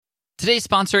Today's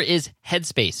sponsor is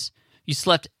Headspace. You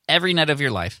slept every night of your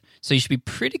life, so you should be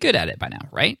pretty good at it by now,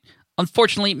 right?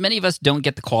 Unfortunately, many of us don't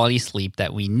get the quality sleep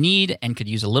that we need and could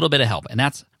use a little bit of help, and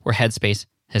that's where Headspace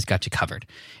has got you covered.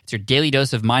 It's your daily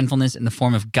dose of mindfulness in the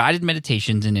form of guided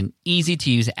meditations in an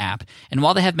easy-to-use app. And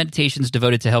while they have meditations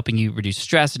devoted to helping you reduce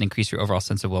stress and increase your overall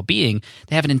sense of well-being,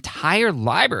 they have an entire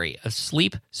library of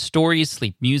sleep stories,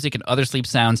 sleep music, and other sleep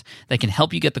sounds that can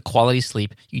help you get the quality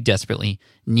sleep you desperately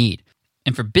need.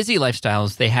 And for busy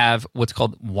lifestyles, they have what's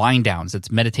called wind downs.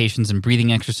 It's meditations and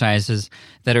breathing exercises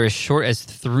that are as short as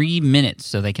 3 minutes,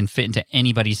 so they can fit into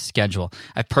anybody's schedule.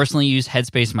 I've personally used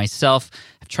Headspace myself.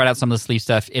 I've tried out some of the sleep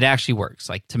stuff. It actually works.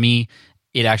 Like, to me,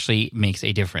 it actually makes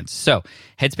a difference. So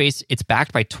Headspace, it's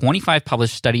backed by 25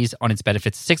 published studies on its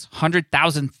benefits,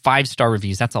 600,000 five-star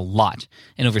reviews. That's a lot.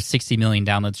 And over 60 million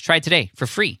downloads. Try it today for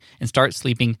free and start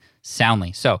sleeping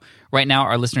soundly. So right now,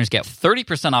 our listeners get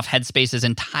 30% off Headspace's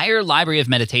entire library of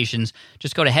meditations.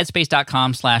 Just go to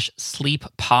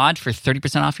headspace.com/sleeppod for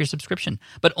 30% off your subscription,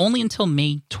 but only until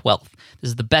May 12th.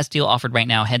 This is the best deal offered right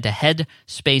now. Head to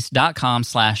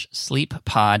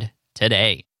headspace.com/sleeppod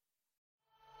today.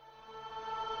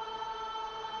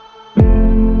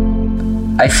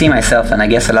 I see myself, and I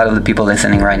guess a lot of the people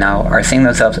listening right now are seeing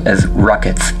themselves as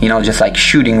rockets, just like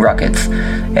shooting rockets,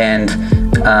 and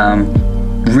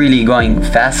really going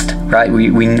fast, right?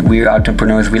 We're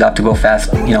entrepreneurs. We love to go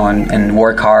fast, and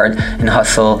work hard and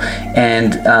hustle.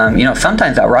 And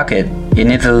sometimes that rocket, it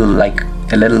needs a little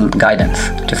guidance,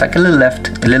 just like a little left,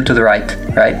 a little to the right,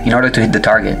 in order to hit the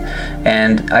target.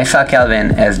 And I saw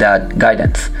Calvin as that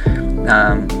guidance,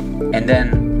 and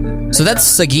then. So that's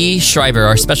Sagi Schreiber,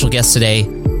 our special guest today,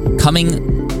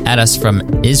 coming at us from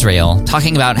Israel,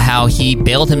 talking about how he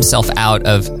bailed himself out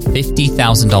of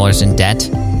 $50,000 in debt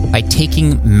by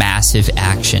taking massive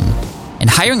action and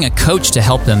hiring a coach to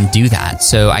help them do that.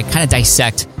 So I kind of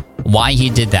dissect why he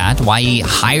did that, why he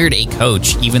hired a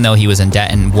coach even though he was in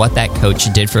debt, and what that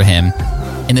coach did for him,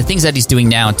 and the things that he's doing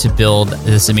now to build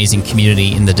this amazing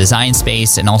community in the design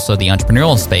space and also the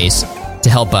entrepreneurial space to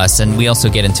help us. And we also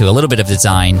get into a little bit of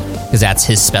design because that's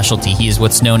his specialty. He is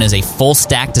what's known as a full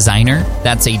stack designer.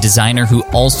 That's a designer who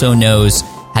also knows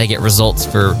how to get results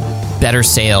for better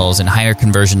sales and higher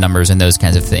conversion numbers and those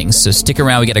kinds of things. So stick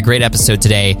around. We got a great episode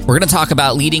today. We're going to talk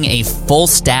about leading a full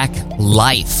stack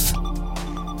life.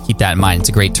 Keep that in mind. It's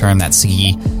a great term that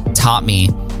Sagi taught me.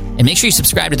 And make sure you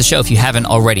subscribe to the show if you haven't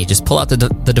already. Just pull out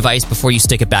the device before you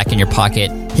stick it back in your pocket.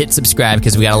 Hit subscribe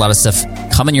because we got a lot of stuff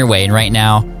coming your way. And right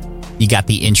now, you got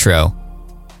the intro.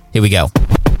 Here we go.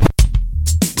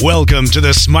 Welcome to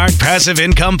the Smart Passive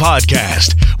Income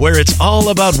Podcast, where it's all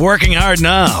about working hard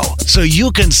now so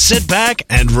you can sit back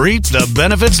and reap the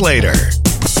benefits later.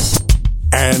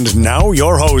 And now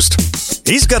your host.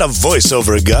 He's got a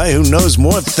voiceover guy who knows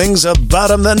more things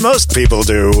about him than most people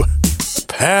do.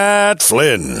 Pat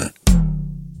Flynn.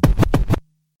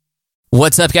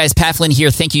 What's up, guys? Pat Flynn here.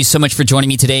 Thank you so much for joining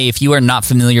me today. If you are not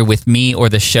familiar with me or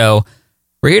the show,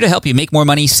 we're here to help you make more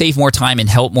money, save more time, and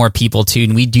help more people too.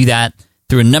 And we do that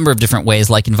through a number of different ways,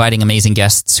 like inviting amazing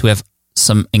guests who have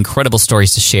some incredible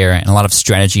stories to share and a lot of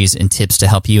strategies and tips to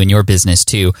help you in your business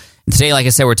too. And today, like I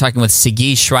said, we're talking with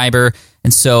Sagi Schreiber.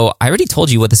 And so I already told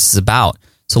you what this is about.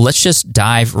 So let's just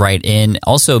dive right in.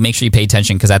 Also, make sure you pay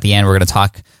attention because at the end, we're going to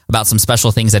talk about some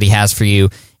special things that he has for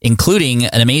you, including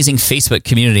an amazing Facebook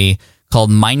community called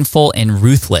Mindful and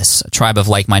Ruthless, a tribe of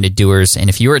like-minded doers. And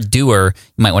if you're a doer,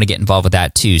 you might want to get involved with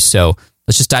that too. So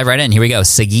let's just dive right in. Here we go.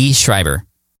 Sagi Schreiber.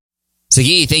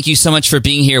 Sagi, thank you so much for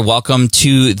being here. Welcome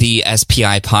to the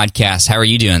SPI podcast. How are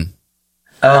you doing?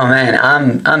 Oh man,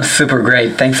 I'm super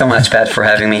great. Thanks so much, Pat, for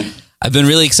having me. I've been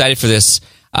really excited for this.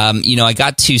 I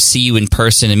got to see you in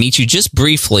person and meet you just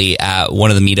briefly at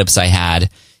one of the meetups I had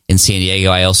in San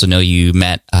Diego. I also know you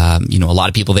met, a lot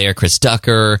of people there, Chris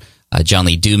Ducker, John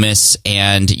Lee Dumas,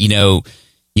 and,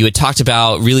 you had talked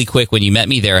about really quick when you met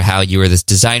me there how you were this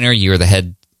designer, you were the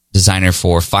head designer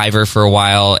for Fiverr for a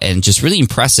while, and just really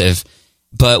impressive.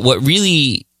 But what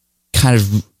really kind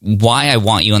of why I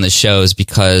want you on the show is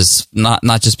because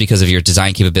not just because of your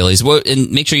design capabilities.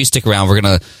 And make sure you stick around. We're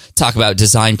going to talk about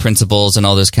design principles and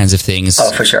all those kinds of things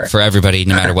for sure. For everybody,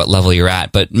 no matter what level you're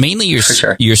at. But mainly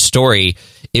your story,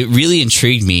 it really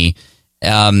intrigued me.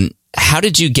 How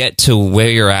did you get to where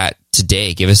you're at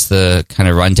today? Give us the kind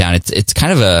of rundown. It's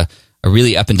kind of a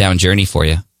really up and down journey for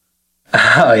you.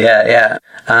 Oh yeah.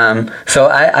 So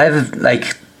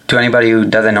I've to anybody who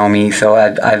doesn't know me, so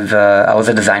I was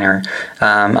a designer.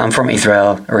 I'm from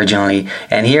Israel originally,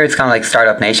 and here it's kind of like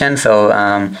startup nation. So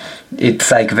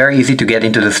it's like very easy to get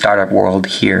into the startup world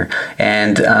here.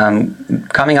 And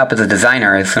coming up as a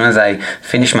designer, as soon as I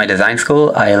finished my design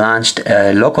school, I launched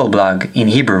a local blog in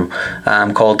Hebrew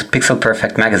called Pixel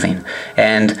Perfect Magazine.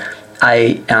 And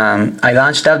I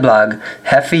launched that blog.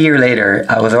 Half a year later,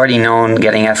 I was already known,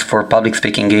 getting asked for public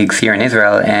speaking gigs here in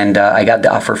Israel, and I got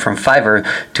the offer from Fiverr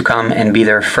to come and be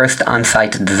their first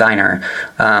on-site designer.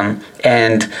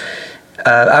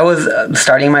 I was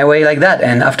starting my way like that,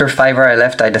 and after Fiverr I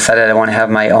left, I decided I want to have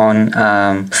my own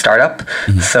startup.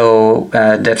 Mm-hmm. So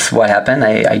that's what happened.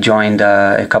 I joined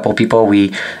a couple people.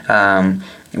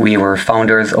 We were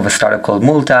founders of a startup called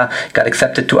Multa, got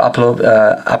accepted to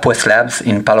Upwest Labs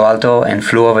in Palo Alto, and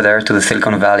flew over there to the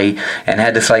Silicon Valley, and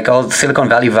had this like old Silicon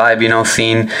Valley vibe,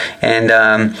 scene. And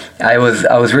I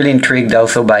was really intrigued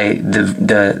also by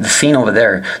the scene over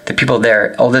there. The people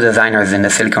there, all the designers in the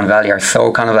Silicon Valley are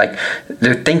so kind of like,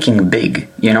 they're thinking big,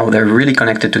 they're really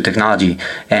connected to technology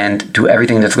and to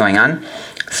everything that's going on.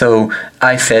 So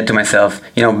I said to myself,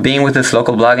 being with this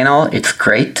local blog and all, it's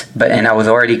great, and I was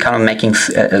already kind of making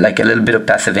like a little bit of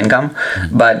passive income,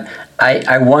 but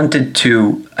I wanted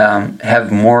to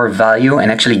have more value and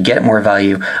actually get more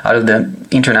value out of the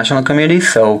international community.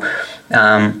 So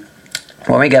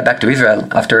when we got back to Israel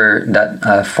after that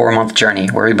 4-month journey,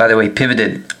 where we, by the way,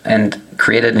 pivoted and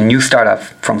created a new startup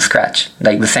from scratch,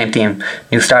 like the same team,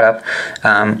 new startup,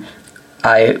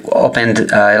 I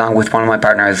opened, along with one of my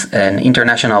partners, an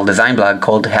international design blog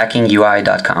called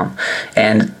hackingui.com.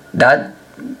 And that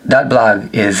blog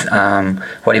is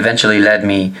what eventually led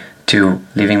me to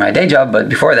leaving my day job. But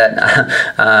before that,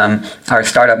 our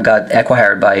startup got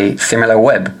acquired by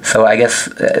SimilarWeb. So I guess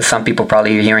some people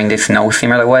probably hearing this know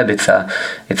SimilarWeb.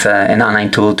 It's an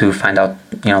online tool to find out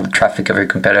the traffic of your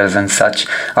competitors and such.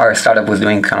 Our startup was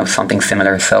doing kind of something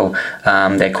similar. So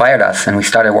they acquired us, and we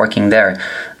started working there.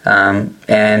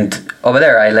 And over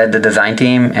there, I led the design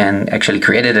team and actually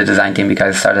created a design team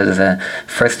because I started as a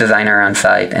first designer on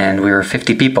site, and we were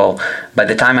 50 people. By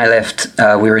the time I left,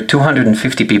 we were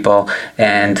 250 people,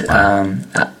 and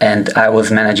I was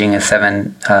managing a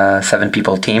seven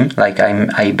people team. Like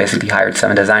I basically hired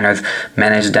 7 designers,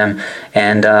 managed them,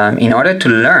 and in order to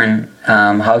learn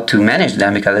how to manage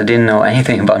them, because I didn't know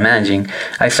anything about managing,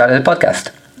 I started a podcast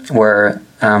where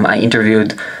I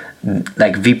interviewed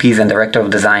like VPs and director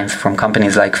of designs from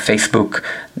companies like Facebook,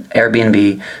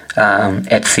 Airbnb,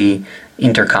 Etsy,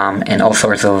 Intercom, and all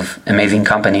sorts of amazing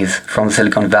companies from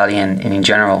Silicon Valley and in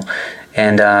general.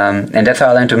 And that's how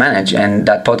I learned to manage. And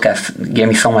that podcast gave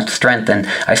me so much strength. And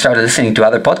I started listening to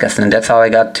other podcasts, and that's how I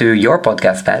got to your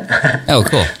podcast, Pat. Oh,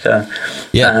 cool. So,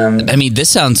 yeah. This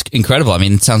sounds incredible.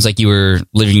 It sounds like you were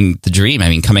living the dream.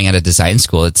 Coming out of design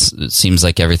school, it seems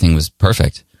like everything was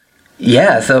perfect.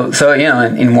 Yeah, so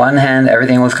in one hand,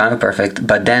 everything was kind of perfect.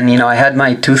 But then, I had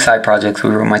my 2 side projects,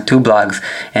 my 2 blogs,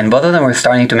 and both of them were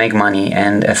starting to make money.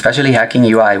 And especially Hacking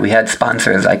UI, we had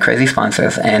sponsors, like crazy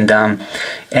sponsors. And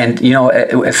as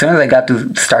soon as I got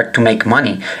to start to make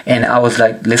money, and I was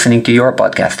like listening to your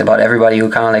podcast about everybody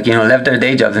who kind of like, left their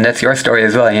day jobs, and that's your story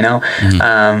as well,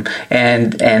 Mm-hmm.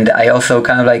 And I also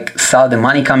kind of like saw the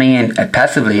money coming in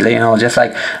passively, just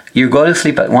like you go to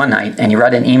sleep at one night and you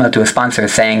write an email to a sponsor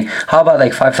saying, how about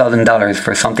like $5,000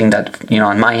 for something that,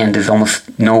 on my end is almost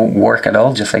no work at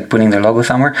all, just like putting their logo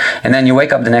somewhere. And then you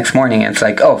wake up the next morning and it's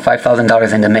like, oh,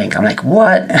 $5,000 in the make. I'm like,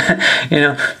 what?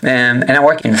 And I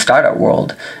work in the startup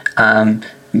world. And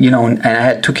I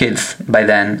had 2 kids by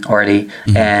then already,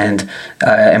 mm-hmm. and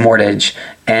a mortgage,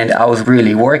 and I was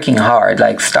really working hard.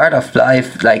 Like startup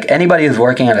life, like anybody who's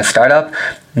working at a startup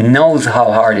knows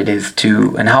how hard it is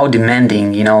and how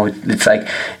demanding, it's like,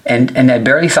 and I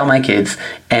barely saw my kids,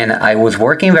 and I was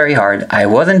working very hard. I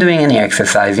wasn't doing any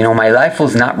exercise. My life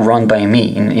was not run by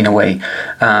me in a way.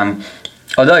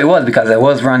 Although it was, because I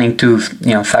was running 2,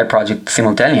 side projects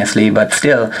simultaneously, but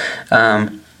still,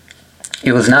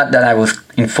 it was not that I was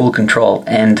in full control.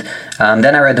 And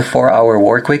then I read The 4-Hour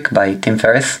Workweek by Tim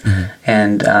Ferriss, mm-hmm.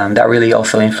 and that really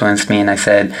also influenced me. And I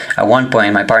said, at one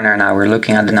point, my partner and I were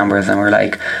looking at the numbers, and we're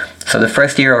like, so the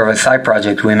first year of a side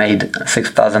project, we made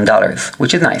 $6,000,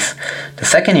 which is nice. The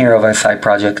second year of our side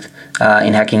project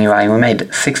in Hacking UI, we made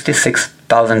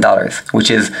 $66,000,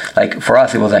 which is like, for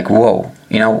us, it was like, whoa,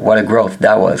 what a growth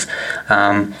that was.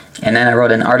 And then I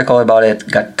wrote an article about it,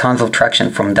 got tons of traction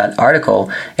from that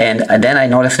article, and then I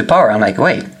noticed the power. I'm like,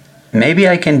 wait, maybe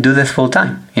I can do this full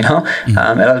time, Mm-hmm.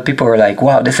 A lot of people were like,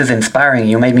 wow, this is inspiring.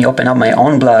 You made me open up my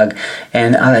own blog.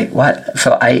 And I'm like, what?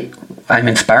 So I'm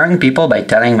inspiring people by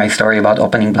telling my story about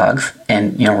opening blogs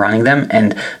and, running them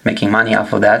and making money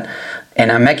off of that.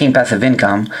 And I'm making passive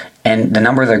income, and the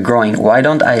numbers are growing. Why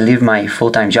don't I leave my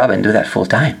full-time job and do that full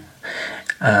time?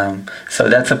 So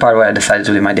that's the part where I decided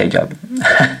to leave my day job.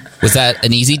 Was that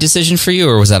an easy decision for you,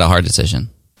 or was that a hard decision?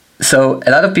 So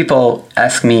a lot of people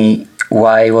ask me,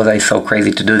 why was I so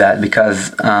crazy to do that?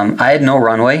 Because I had no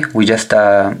runway. We just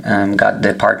got the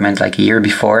apartment like a year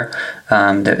before,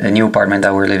 the new apartment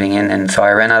that we're living in. And so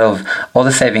I ran out of all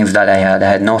the savings that I had.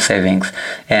 I had no savings.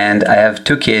 And I have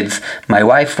 2 kids. My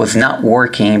wife was not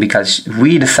working because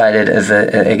we decided as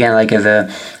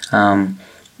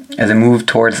a move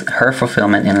towards her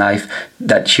fulfillment in life,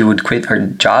 that she would quit her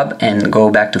job and go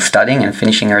back to studying and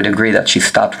finishing her degree that she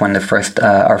stopped when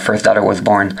our first daughter was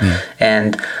born.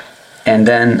 And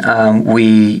then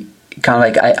we kind of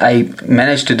like, I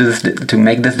managed to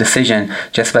make this decision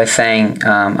just by saying,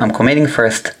 I'm committing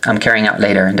first, I'm carrying out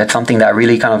later. And that's something that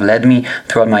really kind of led me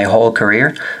throughout my whole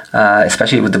career,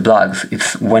 especially with the blogs.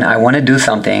 It's when I want to do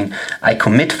something, I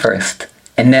commit first,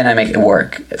 and then I make it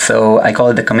work. So I call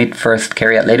it the commit first,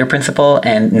 carry out later principle.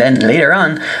 And then later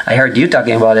on, I heard you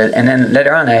talking about it. And then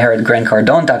later on, I heard Grant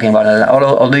Cardone talking about it,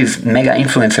 all these mega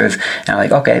influencers. And I'm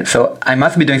like, okay, so I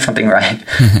must be doing something right.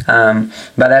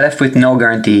 But I left with no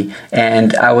guarantee.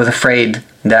 And I was afraid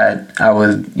that I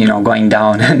was, going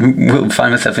down and will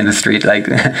find myself in the street like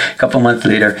a couple months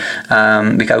later,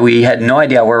 because we had no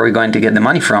idea where we're going to get the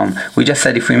money from. We just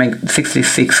said if we make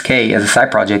 $66K as a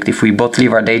side project, if we both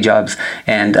leave our day jobs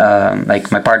and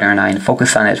like my partner and I and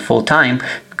focus on it full time,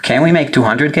 can we make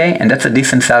 $200K? And that's a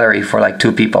decent salary for like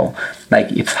 2 people.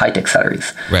 Like it's high-tech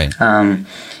salaries. Right.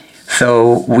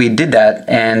 So we did that,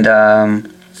 and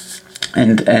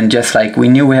just like we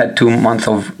knew we had 2 months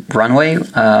of runway,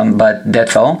 but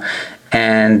that's all.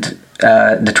 And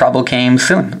the trouble came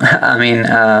soon. I mean,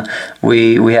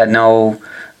 we had no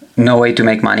way to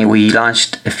make money. We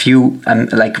launched a few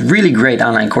like really great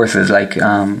online courses, like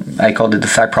I called it the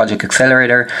Side Project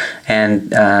Accelerator,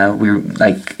 and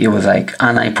it was like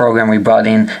online program. We brought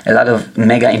in a lot of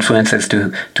mega influencers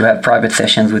to have private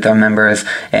sessions with our members,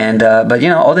 and but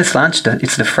all this launch,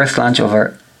 it's the first launch of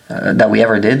our that we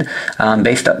ever did,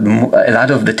 based on a lot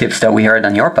of the tips that we heard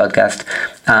on your podcast.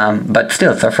 But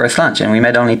still, it's our first launch, and we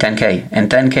made only 10K, and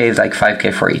 10K is like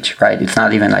 5K for each, right? It's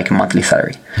not even like a monthly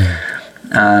salary.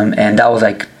 And that was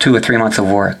like 2 or 3 months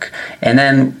of work. And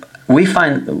then we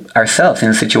find ourselves in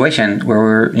a situation where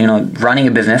we're, running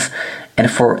a business,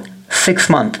 and for 6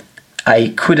 months,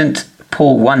 I couldn't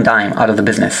pull one dime out of the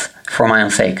business for my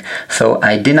own sake. So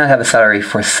I did not have a salary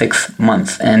for 6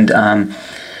 months.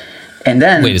 And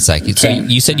then wait a second. So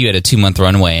you said you had a 2-month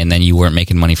runway, and then you weren't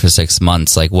making money for 6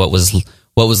 months. Like, what was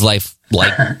life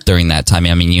like during that time?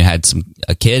 I mean, you had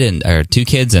a kid or 2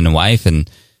 kids and a wife, and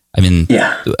I mean,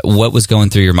 yeah. What was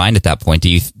going through your mind at that point?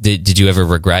 Did you ever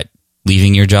regret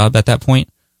leaving your job at that point?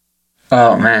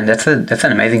 Oh man, that's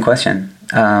an amazing question.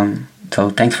 So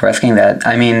thanks for asking that.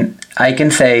 I mean, I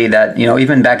can say that,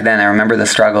 even back then, I remember the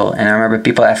struggle, and I remember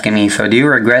people asking me, so do you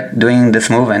regret doing this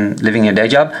move and leaving your day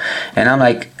job? And I'm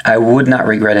like, I would not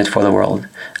regret it for the world.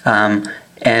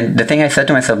 And the thing I said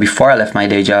to myself before I left my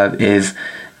day job is,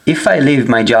 if I leave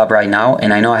my job right now,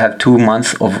 and I know I have 2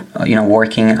 months of,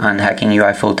 working on hacking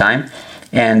UI full time,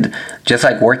 and just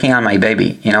like working on my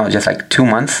baby, just like 2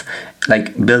 months,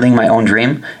 like building my own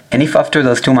dream. And if after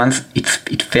those 2 months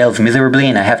it fails miserably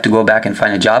and I have to go back and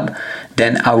find a job,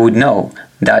 then I would know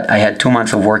that I had 2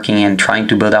 months of working and trying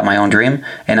to build out my own dream,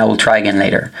 and I will try again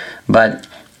later. But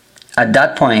at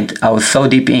that point, I was so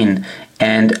deep in,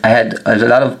 and I had a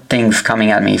lot of things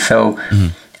coming at me. So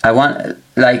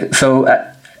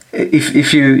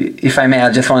if I may,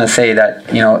 I just want to say that,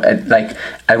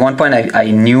 at one point I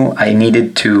knew I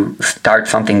needed to start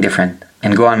something different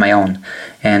and go on my own.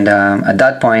 And at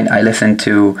that point, I listened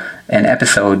to an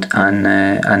episode on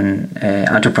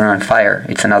Entrepreneur on Fire.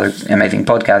 It's another amazing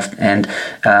podcast. And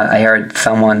I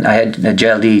had a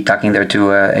JLD talking there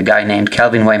to a guy named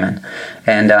Calvin Wayman.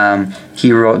 And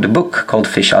he wrote a book called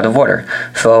Fish Out of Water.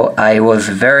 So I was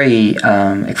very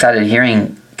excited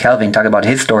hearing Calvin talk about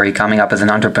his story coming up as an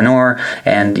entrepreneur,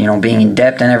 and being in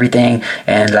debt and everything,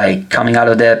 and like coming out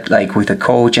of debt like with a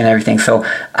coach and everything. So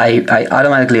I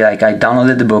automatically I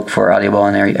downloaded the book for Audible,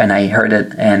 and I heard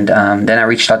it, and then I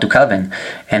reached out to Calvin,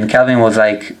 and Calvin was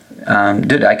like,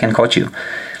 dude, I can coach you.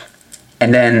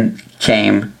 And then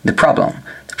came the problem.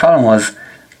 The problem was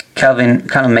Calvin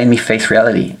kind of made me face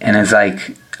reality, and it's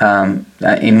like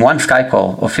in one Skype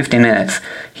call of 15 minutes,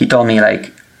 he told me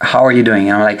like, how are you doing?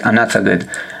 And I'm like, I'm not so good.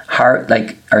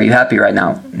 Are you happy right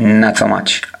now? Not so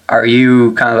much. Are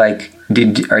you kind of like, do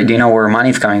you know where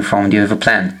money's coming from? Do you have a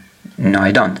plan? No,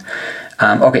 I don't.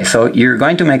 okay, so you're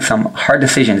going to make some hard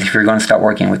decisions if you're going to start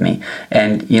working with me.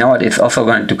 And you know what? It's also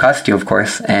going to cost you, of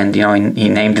course. And, you know, he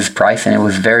named his price, and it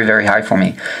was very, very high for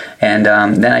me. And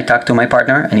then I talked to my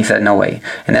partner, and he said, no way.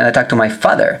 And then I talked to my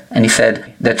father, and he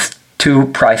said, that's too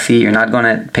pricey. You're not going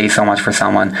to pay so much for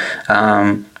someone.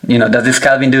 You know, does this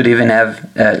Calvin dude even have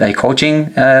like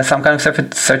coaching, some kind of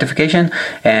certification?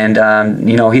 And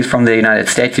you know, he's from the United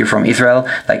States, you're from Israel.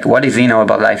 Like, what does he know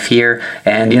about life here?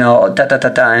 And you know,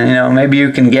 and you know, maybe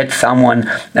you can get someone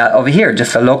over here,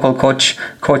 just a local coach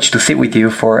to sit with you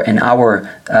for an hour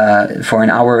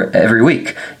every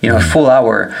week. You know, a full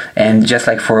hour, and just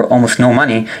like for almost no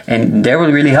money, and they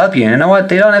will really help you. And you know what?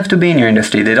 They don't have to be in your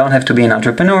industry. They don't have to be an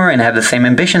entrepreneur and have the same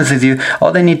ambitions as you.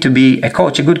 All they need to be a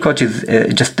coach. A good coach is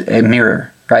just a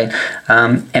mirror, right?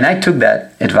 And I took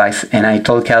that advice, and I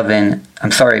told Calvin,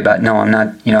 I'm sorry, but no, I'm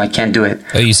not, you know, I can't do it.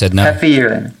 Oh, you said no? Half a year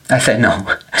later, I said no.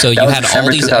 So you had all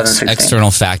these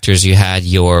external factors. You had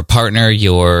your partner,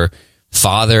 your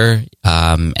father,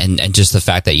 and just the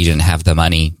fact that you didn't have the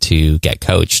money to get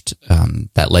coached,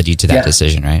 that led you to that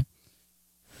decision, right?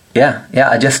 Yeah.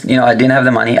 I just, you know, I didn't have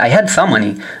the money. I had some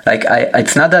money. Like,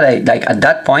 it's not that at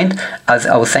that point, as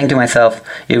I was saying to myself,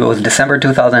 it was December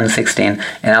 2016,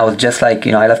 and I was just like,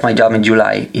 you know, I left my job in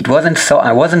July.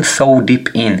 I wasn't so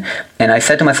deep in. And I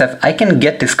said to myself, I can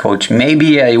get this coach.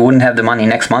 Maybe I wouldn't have the money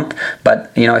next month,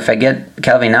 but, you know, if I get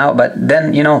Calvin now, but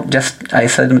then, you know, just, I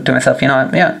said to myself, you know,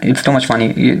 yeah, it's too much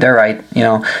money. They're right, you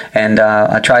know, and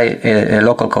I'll try a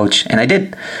local coach. And I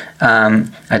did.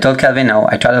 I told Calvin, no,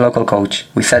 I tried a local coach.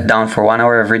 We sat down for 1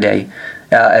 hour every day,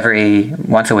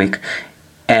 once a week.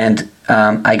 And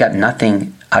I got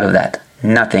nothing out of that.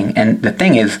 Nothing. And the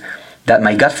thing is that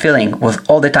my gut feeling was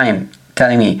all the time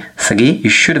telling me, Sagi, you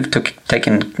should have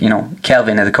taken, you know,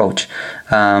 Calvin as a coach.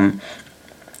 And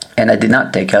I did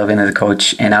not take Calvin as a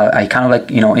coach. And I kind of like,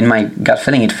 you know, in my gut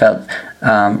feeling, it felt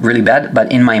really bad.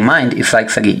 But in my mind, it's like,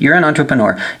 Sagi, you're an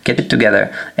entrepreneur. Get it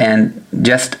together. And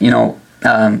just, you know,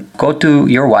 go to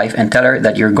your wife and tell her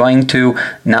that you're going to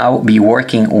now be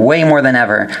working way more than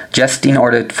ever, just in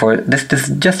order for this is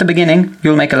just the beginning.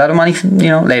 You'll make a lot of money, you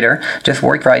know, later. Just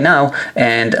work right now,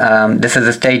 and this is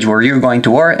a stage where you're going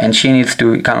to war, and she needs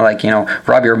to kind of like, you know,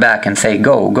 rub your back and say,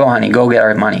 go honey, go get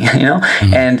our money, you know.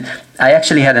 Mm-hmm. And I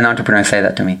actually had an entrepreneur say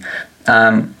that to me.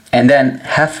 And then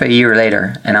half a year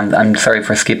later, and I'm sorry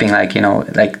for skipping, like, you know,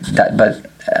 like that, but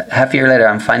half a year later,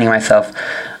 I'm finding myself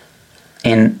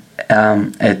in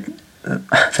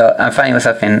so I'm finding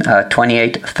myself in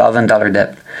 $28,000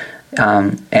 debt,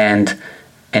 and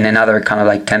in another kind of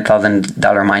like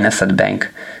 $10,000 minus at the bank,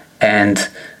 and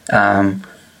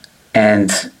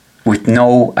with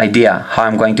no idea how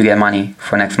I'm going to get money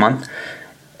for next month,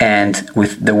 and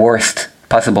with the worst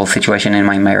possible situation in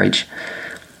my marriage.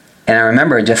 And I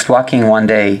remember just walking one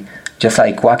day, just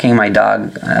like walking my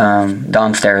dog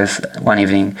downstairs one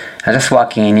evening, and just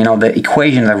walking, and you know, the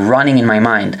equations are running in my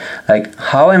mind. Like,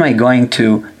 how am I going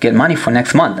to get money for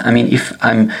next month? I mean, if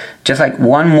I'm just like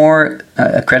one more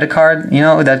credit card, you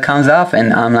know, that comes off,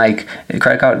 and I'm like a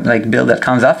credit card like bill that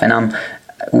comes off, and I'm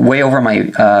way over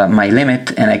my my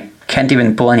limit, and I can't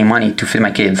even pull any money to feed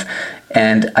my kids.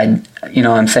 And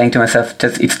I'm saying to myself,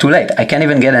 it's too late. I can't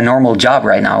even get a normal job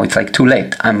right now. It's like too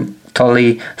late. I'm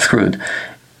totally screwed.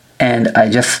 And I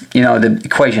just, you know, the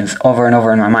equations over and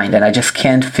over in my mind, and I just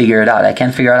can't figure it out. I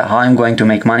can't figure out how I'm going to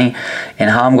make money, and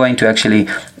how I'm going to actually,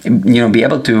 you know, be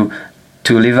able to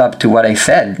live up to what I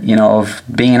said, you know, of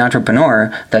being an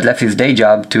entrepreneur that left his day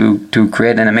job to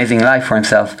create an amazing life for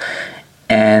himself.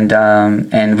 And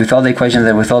with all the equations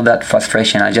and with all that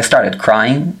frustration, I just started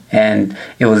crying, and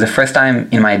it was the first time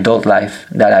in my adult life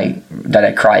that I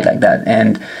cried like that,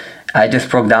 and I just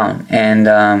broke down. And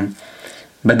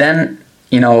but then,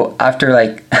 you know, after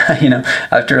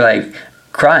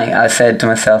crying, I said to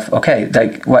myself, okay,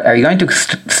 like, what are you going to,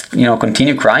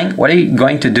 continue crying? What are you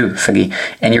going to do, Sagi?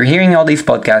 And you're hearing all these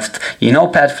podcasts, you know,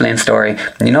 Pat Flynn's story,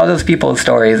 you know, those people's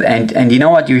stories, and you know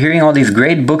what, you're hearing all these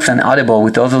great books on Audible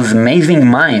with all those amazing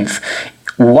minds.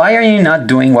 Why are you not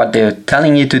doing what they're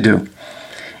telling you to do?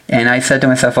 And I said to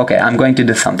myself, okay, I'm going to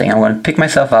do something. I'm going to pick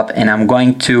myself up, and I'm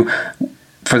going to,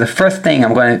 for the first thing,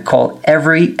 I'm going to call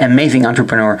every amazing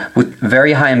entrepreneur with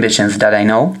very high ambitions that I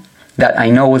know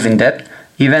was in debt,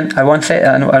 even at one state,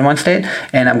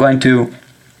 and I'm going to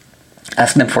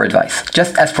ask them for advice.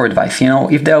 Just ask for advice. You know,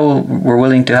 if they were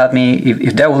willing to help me,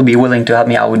 if they will be willing to help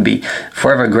me, I would be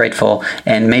forever grateful,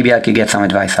 and maybe I could get some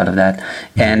advice out of that.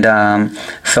 And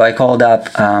so I called up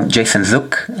Jason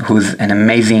Zook, who's an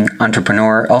amazing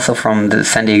entrepreneur, also from the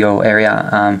San Diego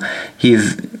area.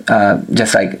 He's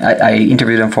just like, I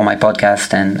interviewed him for my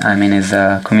podcast, and I'm in his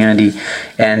community.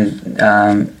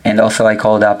 And also I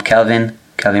called up Calvin,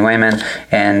 Calvin Wayman,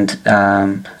 and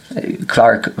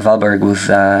Clark Valberg was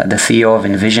the CEO of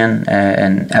Envision,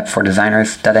 an app for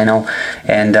designers that I know,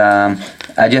 and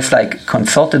I just like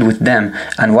consulted with them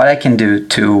on what I can do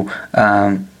to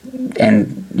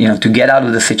to get out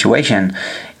of the situation.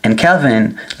 And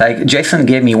Calvin, like Jason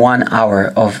gave me 1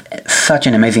 hour of such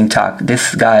an amazing talk.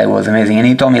 This guy was amazing, and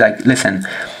he told me like, listen,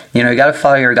 you gotta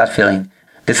follow your gut feeling.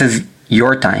 This is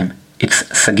your time. It's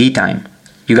Sagi time.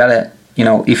 You gotta,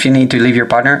 if you need to leave your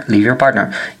partner, leave your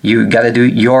partner. You gotta do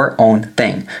your own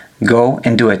thing. Go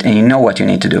and do it, and you know what you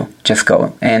need to do. Just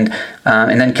go. And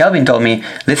then Calvin told me,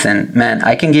 listen, man,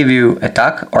 I can give you a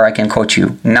talk or I can coach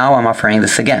you. Now I'm offering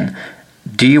this again.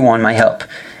 Do you want my help?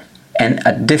 And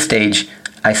at this stage,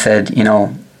 I said,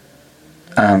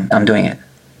 I'm doing it.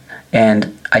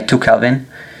 And I took Calvin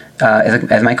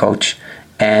as my coach,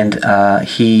 and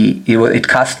it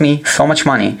cost me so much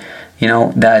money,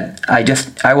 that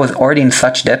I was already in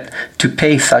such debt to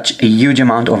pay such a huge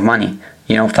amount of money,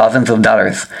 thousands of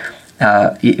dollars,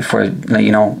 for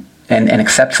and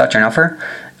accept such an offer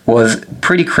was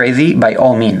pretty crazy by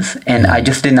all means. And I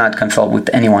just did not consult with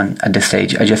anyone at this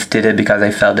stage. I just did it because I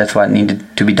felt that's what needed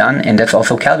to be done. And that's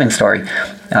also Calvin's story.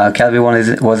 Calvin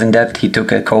was in debt. He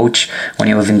took a coach when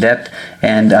he was in debt,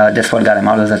 and that's what got him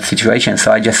out of that situation.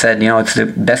 So I just said, it's the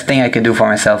best thing I could do for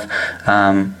myself,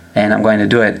 and I'm going to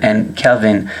do it. And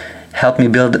Calvin helped me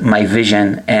build my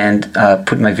vision and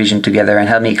put my vision together and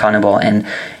held me accountable. And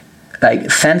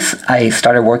like, since I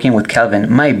started working with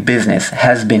Calvin, my business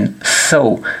has been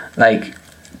so like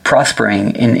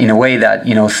prospering in a way that,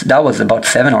 that was about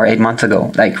 7 or 8 months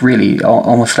ago, like really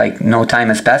almost like no time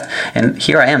has passed. And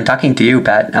here I am talking to you,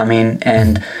 Pat. I mean,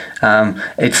 and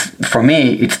it's, for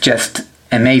me, it's just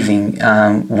amazing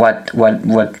what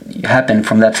happened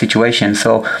from that situation.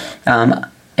 So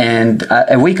and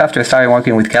a week after I started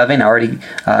working with Calvin, I already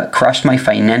crushed my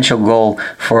financial goal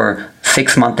for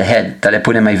 6 months ahead that I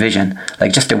put in my vision,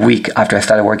 like just a week after I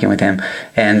started working with him.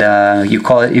 And you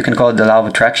can call it the law of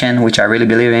attraction, which I really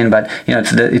believe in, but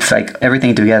it's like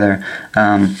everything together.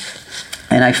 And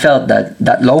I felt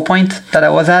that low point that I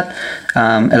was at,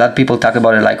 a lot of people talk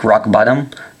about it like rock bottom,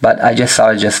 but I just saw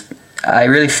it I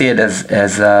really see it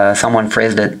as someone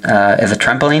phrased it as a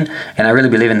trampoline, and I really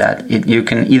believe in that. You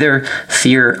can either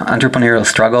see your entrepreneurial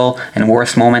struggle and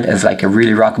worst moment as like a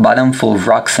really rock bottom full of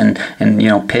rocks and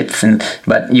pits,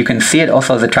 but you can see it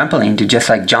also as a trampoline to just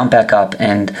like jump back up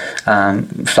and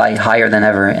fly higher than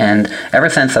ever. And ever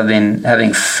since, I've been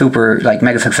having super like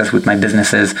mega success with my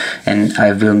businesses, and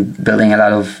I've been building a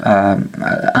lot of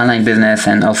online business,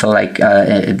 and also like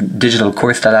a digital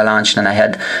course that I launched, and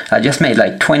I just made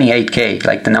like 28K,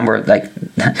 like the number, like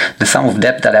the sum of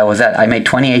debt that I was at. I made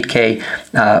 28K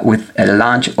with a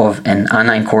launch of an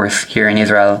online course here in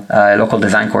Israel, a local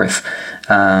design course,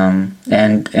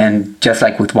 and just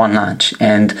like with one launch,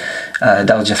 and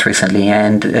that was just recently.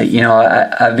 And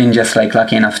I've been just like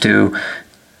lucky enough to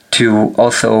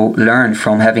also learn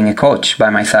from having a coach by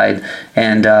my side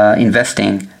and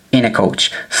investing in a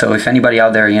coach. So if anybody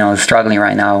out there, is struggling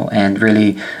right now and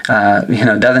really,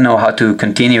 doesn't know how to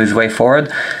continue his way forward,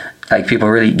 like, people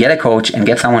really get a coach and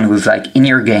get someone who's like in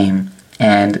your game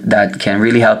and that can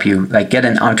really help you. Like, get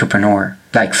an entrepreneur,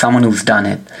 like someone who's done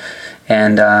it.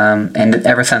 And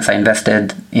ever since, I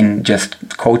invested in just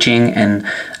coaching, and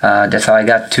that's how I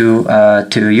got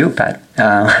to you, Pat.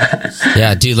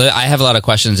 Yeah, dude, I have a lot of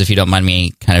questions if you don't mind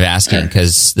me kind of asking,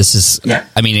 because this is,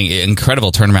 I mean, an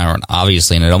incredible turnaround,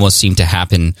 obviously, and it almost seemed to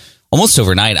happen almost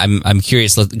overnight. I'm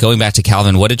curious, going back to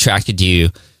Calvin, what attracted you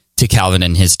to Calvin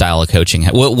and his style of coaching?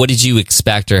 What did you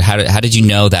expect, or how did you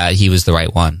know that he was the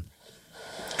right one?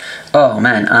 Oh,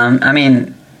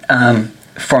 man.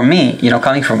 For me,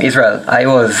 coming from Israel, I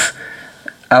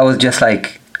was just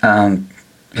like,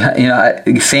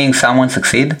 seeing someone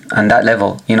succeed on that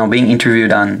level, being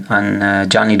interviewed on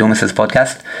Johnny Dumas's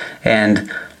podcast.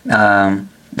 And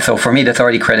so for me, that's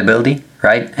already credibility,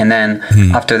 right? And then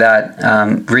after that,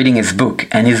 reading his book,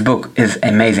 and his book is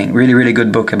amazing, really, really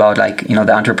good book about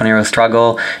the entrepreneurial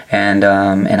struggle and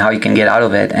how you can get out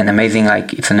of it. And amazing,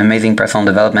 it's an amazing personal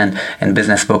development and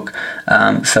business book.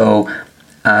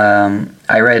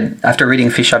 I read, after reading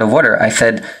Fish Out of Water, I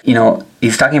said,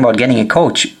 he's talking about getting a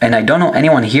coach, and I don't know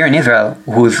anyone here in Israel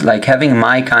who's like having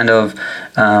my kind of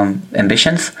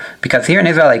ambitions, because here in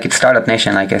Israel, it's startup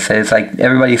nation, like I said, it's like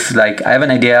everybody's like, I have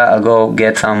an idea, I'll go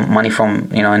get some money from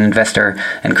an investor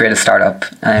and create a startup,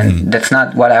 and that's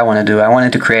not what I want to do. I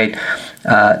wanted to create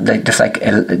just like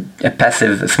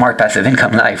a smart passive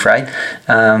income life, right?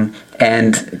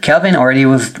 And Calvin already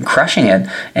was crushing it,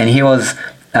 and he was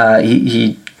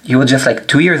he was just like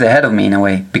 2 years ahead of me in a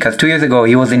way, because 2 years ago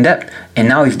he was in debt, and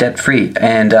now he's debt free.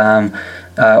 And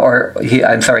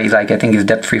he's like, I think he's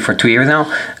debt free for 2 years now.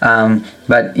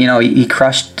 But he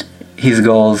crushed his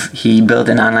goals. He built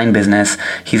an online business.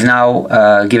 He's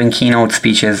now giving keynote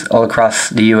speeches all across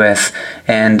the US,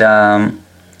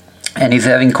 and he's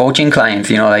having coaching clients,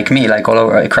 like me, like all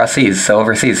over overseas.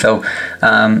 So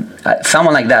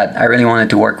someone like that I really wanted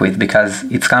to work with, because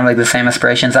it's kind of like the same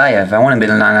aspirations I have. I want to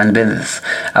build an online business.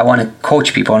 I want to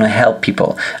coach people. I want to help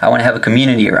people. I want to have a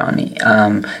community around me.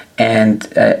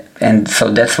 And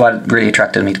so that's what really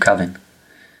attracted me to Calvin.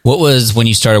 What was, when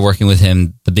you started working with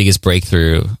him, the biggest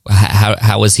breakthrough?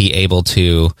 How was he able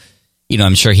to,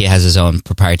 I'm sure he has his own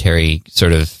proprietary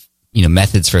sort of,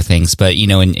 methods for things, but,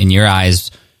 in your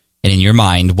eyes and in your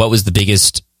mind, what was the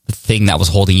biggest thing that was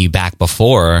holding you back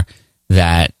before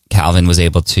that Calvin was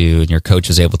able to, and your coach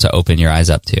was able to open your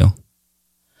eyes up to?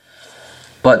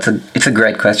 Well, it's a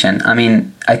great question. I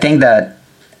mean, I think that,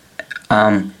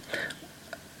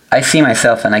 I see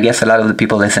myself, and I guess a lot of the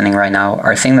people listening right now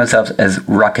are seeing themselves as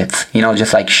rockets,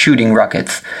 just like shooting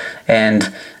rockets, and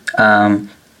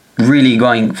really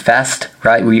going fast,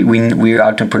 right? We're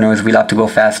entrepreneurs. We love to go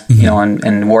fast,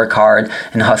 and work hard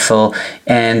and hustle.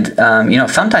 And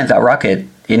sometimes that rocket,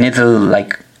 it needs a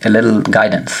little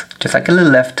guidance, just like a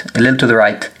little left, a little to the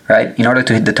right, in order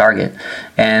to hit the target.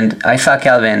 And I saw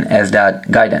Calvin as that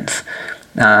guidance.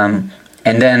 And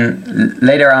then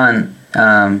later on,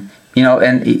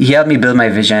 and he helped me build my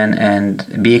vision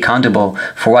and be accountable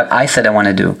for what I said I want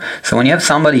to do. So when you have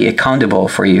somebody accountable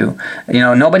for you,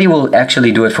 nobody will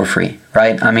actually do it for free,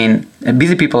 right? I mean,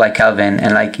 busy people like Calvin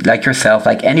and like yourself,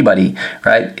 like anybody,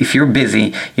 right? If you're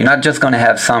busy, you're not just going to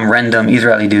have some random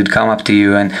Israeli dude come up to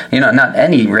you, and, not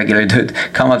any regular dude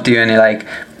come up to you and you're like,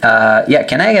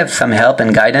 can I have some help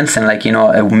and guidance and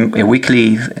a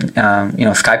weekly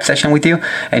Skype session with you?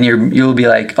 And you'll be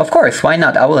like, of course, why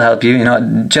not? I will help you.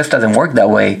 It just doesn't work that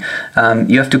way.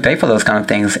 You have to pay for those kind of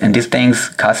things, and these things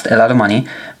cost a lot of money.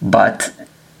 But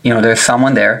there's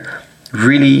someone there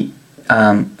really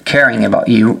caring about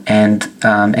you, and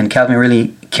Calvin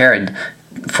really cared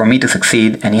for me to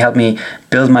succeed, and he helped me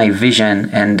build my vision,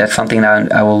 and that's something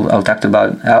that I'll talk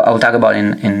about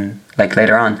in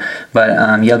later on.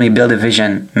 But he helped me build a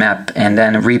vision map, and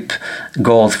then reap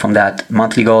goals from that,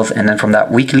 monthly goals, and then from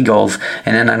that weekly goals.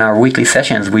 And then in our weekly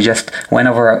sessions, we just went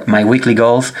over my weekly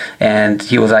goals, and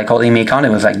he was like holding me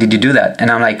accountable. He was like, did you do that? And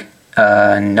I'm like,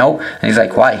 no. And he's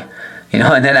like, why?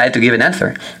 And then I had to give an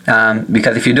answer,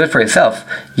 because if you do it for yourself,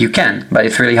 you can, but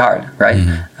it's really hard, right?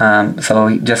 Mm-hmm.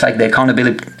 So just like the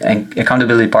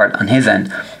accountability part on his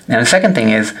end. And the second thing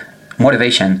is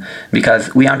motivation,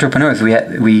 because we entrepreneurs,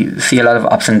 we see a lot of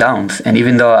ups and downs. And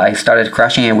even though I started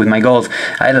crushing it with my goals,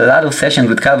 I had a lot of sessions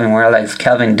with Calvin where I was like,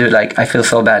 Calvin, dude, I feel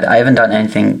so bad. I haven't done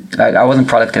anything. I wasn't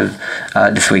productive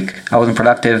this week. I wasn't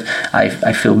productive.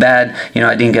 I feel bad.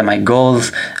 I didn't get my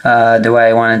goals the way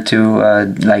I wanted to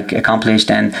accomplished.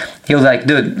 And he was like,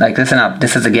 dude, listen up.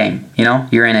 This is a game.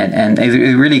 You're in it. And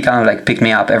it really kind of picked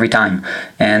me up every time.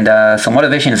 And so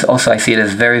motivation is also, I see it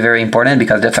as very, very important,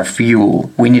 because that's our fuel.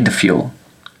 We need the fuel.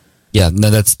 Yeah, no,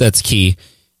 that's key.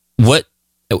 What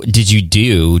did you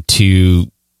do to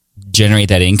generate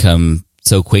that income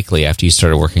so quickly after you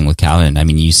started working with Calvin? I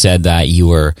mean, you said that you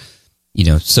were,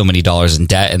 so many dollars in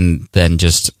debt, and then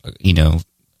just,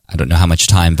 I don't know how much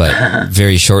time, but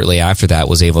very shortly after that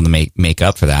was able to make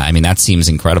up for that. I mean, that seems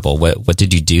incredible. What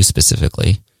did you do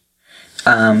specifically?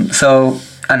 So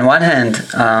on one hand,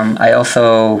 I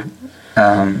also,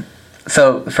 I'll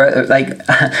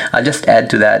just add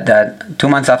to that 2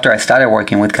 months after I started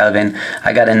working with Calvin,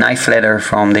 I got a nice letter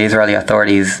from the Israeli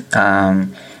authorities,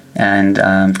 and kind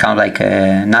of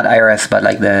not IRS, but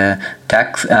the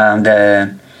tax,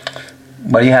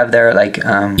 what do you have there?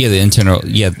 The internal,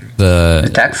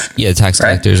 the tax? Yeah, the tax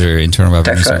collectors, right? Or Internal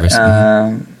Revenue Service.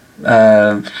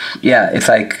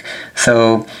 It's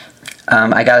so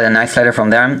I got a nice letter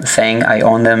from them saying I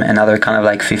own them another kind of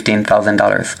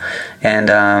 $15,000. And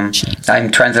I'm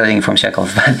translating from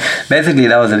shekels, but basically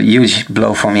that was a huge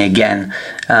blow for me again.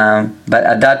 But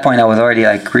at that point I was already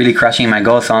really crushing my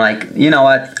goals. So I'm like, you know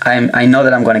what? I know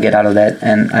that I'm going to get out of that,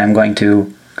 and I'm going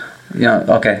to,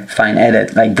 okay, fine,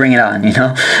 edit, bring it on,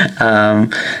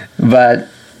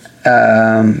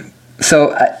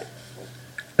 so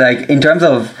in terms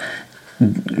of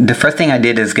the first thing I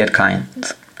did is get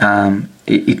clients.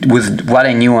 It was what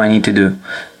I knew I need to do,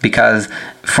 because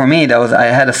for me I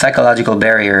had a psychological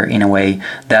barrier in a way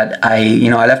that I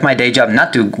left my day job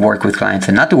not to work with clients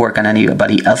and not to work on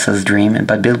anybody else's dream,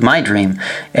 but build my dream.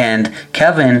 And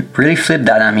Kevin really flipped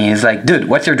that on me. He's like, dude,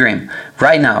 what's your dream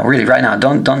right now? Really, right now.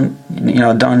 Don't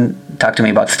talk to me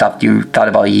about stuff you thought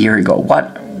about a year ago.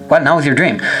 what now is your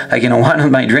dream? Like, one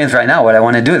of my dreams right now, what I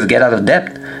want to do is get out of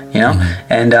debt,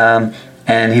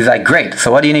 and he's like, great.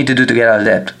 So what do you need to do to get out of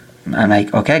debt? I'm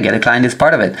like, okay, get a client is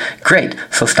part of it. Great.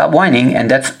 So stop whining,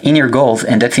 and that's in your goals,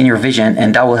 and that's in your vision,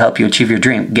 and that will help you achieve your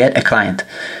dream. Get a client.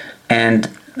 And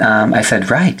I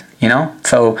said, right.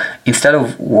 So instead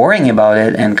of worrying about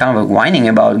it and kind of whining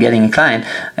about getting a client,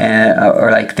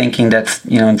 or like thinking that's,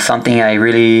 something I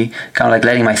really kind of like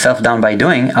letting myself down by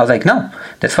doing, I was like, no,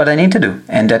 that's what I need to do.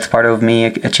 And that's part of me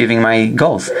achieving my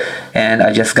goals. And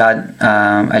I just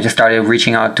started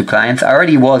reaching out to clients. I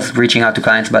already was reaching out to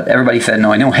clients, but everybody said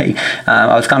no anyway.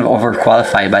 I was kind of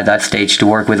overqualified by that stage to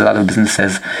work with a lot of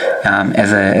businesses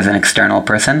as an external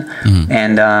person.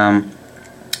 And,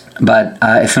 but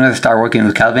as soon as I started working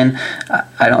with Calvin,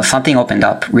 something opened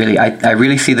up, really. I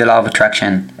really see the law of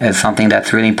attraction as something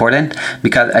that's really important,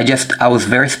 because I was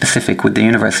very specific with the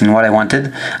universe in what I wanted.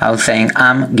 I was saying,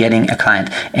 I'm getting a client.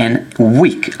 And a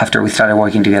week after we started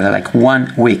working together, like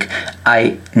 1 week,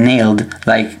 I nailed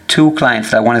like 2 clients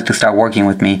that wanted to start working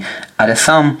with me at a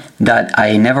sum that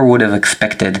I never would have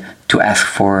expected to ask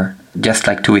for just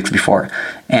like 2 weeks before.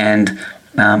 And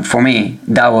for me,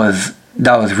 that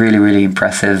was really, really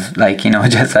impressive. Like,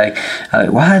 just like,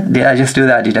 what? Did I just do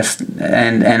that?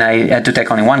 And I had to take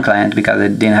only 1 client because I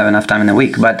didn't have enough time in the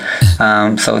week. But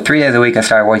so 3 days a week I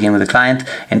started working with a client,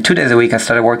 and 2 days a week I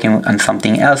started working on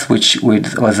something else, which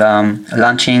was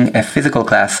launching a physical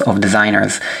class of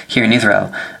designers here in Israel,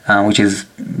 which is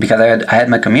because I had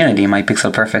my community, my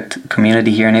Pixel Perfect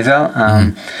community here in Israel.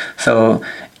 So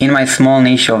in my small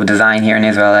niche of design here in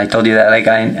Israel, I told you that like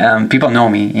people know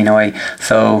me in a way.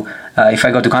 So if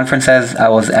I go to conferences, I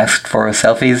was asked for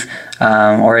selfies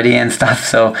already and stuff.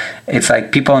 So it's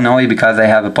like people know me because I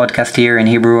have a podcast here in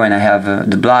Hebrew, and I have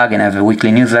the blog, and I have a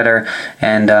weekly newsletter,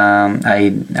 and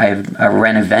I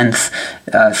ran events.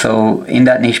 So in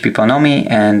that niche, people know me,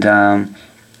 and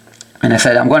I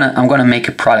said, I'm gonna make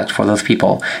a product for those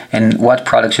people. And what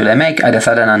product should I make? I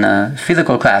decided on a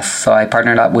physical class. So I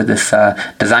partnered up with this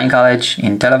design college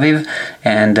in Tel Aviv,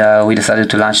 and we decided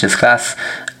to launch this class.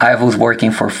 I was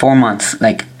working for 4 months,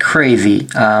 like crazy,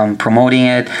 promoting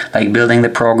it, like building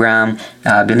the program,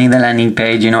 building the landing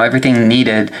page, everything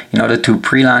needed in order to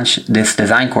pre-launch this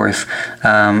design course.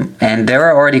 And there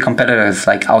are already competitors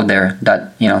like out there that,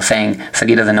 saying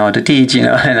Sagi doesn't know how to teach, and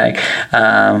like,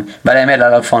 but I made a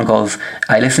lot of phone calls.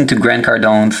 I listened to Grant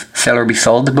Cardone's Sell or Be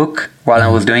Sold book while I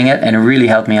was doing it, and it really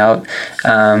helped me out.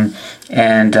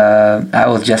 And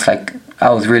I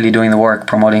was really doing the work,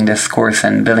 promoting this course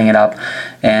and building it up.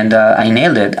 And I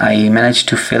nailed it. I managed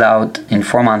to fill out in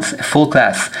 4 months a full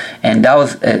class. And that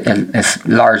was a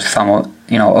large sum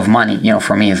of money,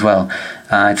 for me as well.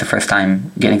 It's the first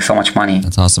time getting so much money.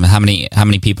 That's awesome. How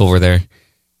many people were there?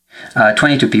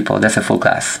 22 people. That's a full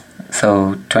class.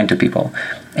 So 22 people.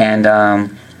 And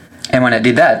when I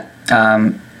did that,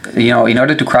 in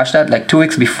order to crush that, like 2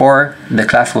 weeks before the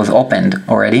class was opened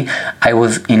already, I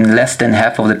was in less than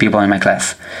half of the people in my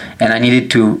class, and I needed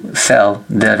to sell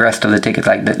the rest of the tickets,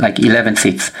 like 11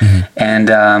 seats.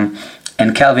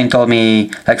 And Calvin told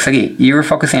me, like, Sagi, you were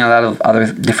focusing on a lot of other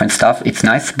different stuff. It's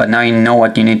nice, but now you know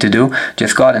what you need to do.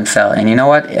 Just go out and sell. And you know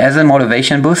what? As a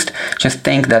motivation boost, just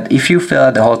think that if you fill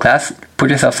out the whole class,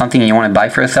 put yourself something you want to buy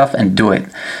for yourself and do it.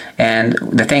 And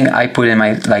the thing I put in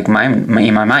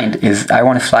my mind is I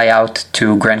want to fly out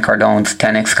to Grant Cardone's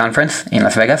 10X conference in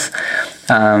Las Vegas.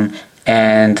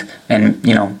 And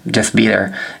just be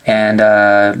there. And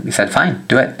he said, fine,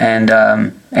 do it. And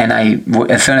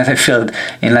as soon as I filled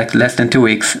in like less than 2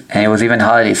 weeks, and it was even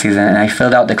holiday season, and I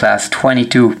filled out the class,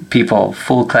 22 people,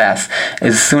 full class.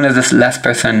 As soon as this last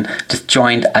person just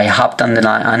joined, I hopped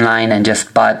online and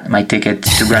just bought my ticket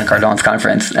to Grant Cardone's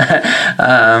conference.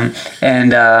 And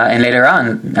later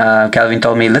on, Calvin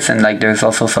told me, listen, like there's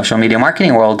also social media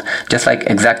marketing world, just like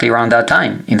exactly around that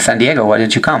time in San Diego. Why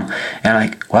did you come? And I'm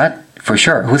like, what? For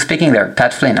sure. Who's speaking there?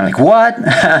 Pat Flynn. I'm like, what?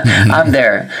 I'm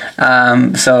there.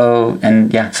 So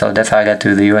that's how I got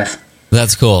to the US.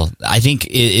 That's cool. I think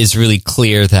it is really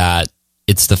clear that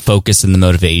it's the focus and the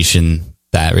motivation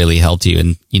that really helped you.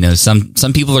 And,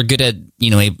 some people are good at,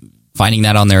 finding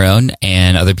that on their own,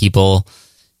 and other people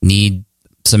need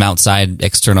some outside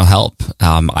external help.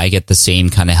 I get the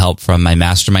same kind of help from my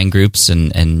mastermind groups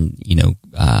and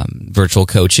virtual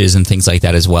coaches and things like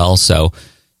that as well. So,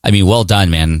 well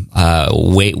done, man.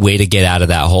 Way to get out of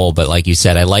that hole. But like you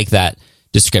said, I like that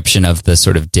description of the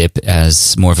sort of dip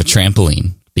as more of a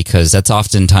trampoline, because that's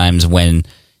oftentimes when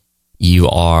you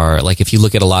are, like, if you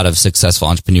look at a lot of successful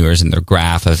entrepreneurs and their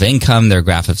graph of income, their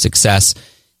graph of success,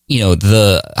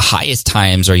 the highest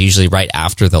times are usually right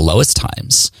after the lowest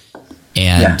times.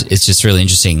 And It's just really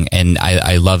interesting. And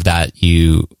I love that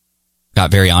you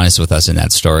got very honest with us in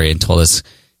that story and told us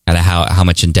kind of how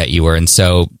much in debt you were. And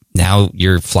so now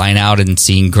you're flying out and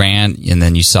seeing Grant, and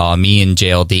then you saw me and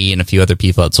JLD and a few other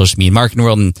people at Social Media Marketing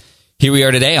World, and here we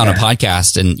are today on a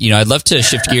podcast. And, I'd love to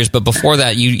shift gears, but before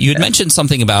that, you had mentioned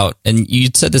something about, and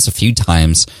you'd said this a few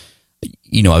times,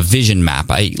 a vision map.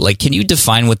 Can you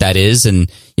define what that is?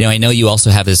 And, I know you also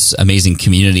have this amazing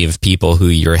community of people who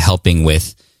you're helping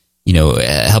with,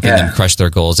 helping them crush their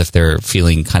goals if they're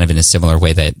feeling kind of in a similar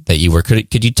way that you were.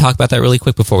 Could you talk about that really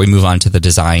quick before we move on to the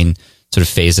design sort of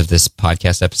phase of this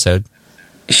podcast episode?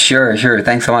 Sure.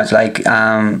 Thanks so much.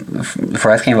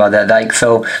 For asking about that.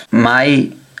 So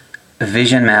my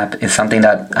vision map is something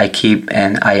that I keep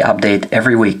and I update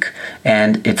every week,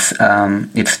 and it's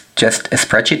just a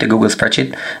spreadsheet, a Google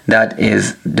spreadsheet that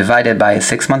is divided by a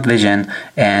 6-month vision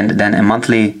and then a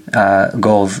monthly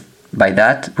goals by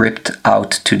that ripped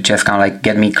out to just kind of like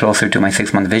get me closer to my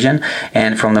 6-month vision.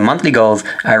 And from the monthly goals,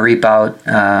 I rip out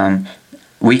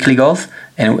weekly goals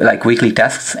and like weekly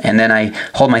tasks, and then I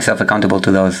hold myself accountable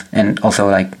to those, and also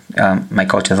my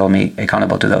coaches hold me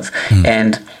accountable to those.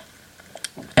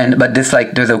 But this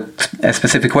there's a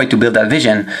specific way to build that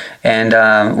vision, and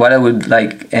what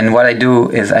I do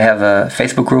is I have a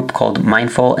Facebook group called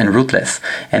Mindful and Ruthless,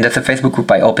 and that's a Facebook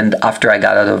group I opened after I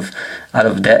got out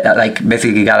of debt,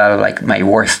 basically got out of my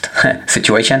worst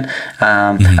situation.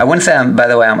 I wouldn't say I'm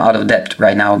out of debt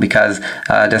right now, because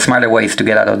there's smarter ways to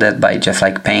get out of debt by just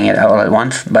paying it all at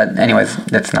once. But anyways,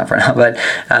 that's not for now. But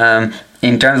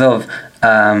in terms of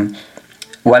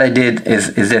what I did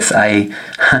is this. I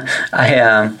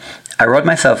wrote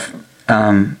myself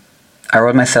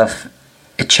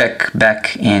a check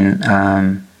back in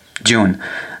June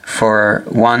for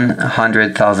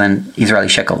 100,000 Israeli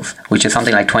shekels, which is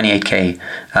something like 28K,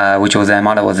 which was the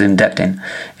amount I was in debt in.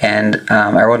 And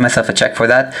I wrote myself a check for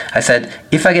that. I said,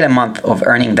 if I get a month of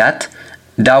earning that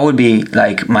would be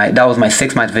that was my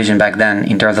 6-month vision back then,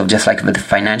 in terms of just the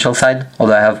financial side,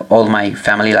 although I have all my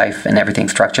family life and everything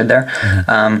structured there.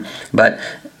 But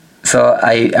so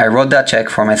I wrote that check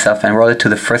for myself and wrote it to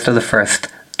the 1st of the 1st,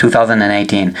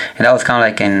 2018. And that was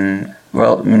kind of in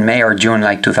May or June,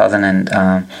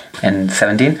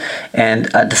 2017.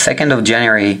 And at the 2nd of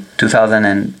January,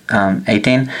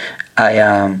 2018,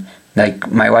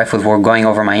 my wife was going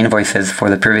over my invoices for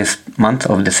the previous month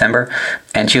of December,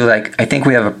 and she was like, I think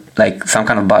we have some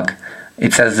kind of bug.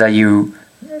 It says that you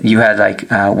had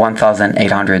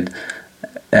 1,800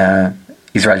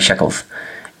 Israeli shekels.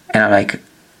 And I'm like,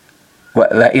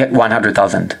 what?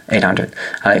 100,800.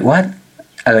 I'm like, what?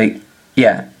 I'm like,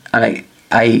 yeah. I'm like,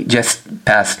 I just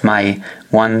passed my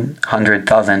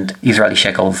 100,000 Israeli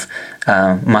shekels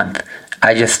month.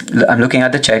 I'm looking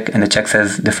at the check, and the check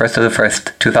says the 1st of the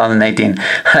 1st, 2018.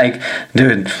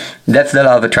 Dude, that's the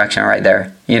law of attraction right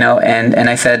there, And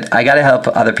I said, I gotta help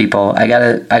other people. I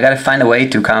gotta find a way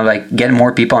to kind of get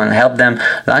more people and help them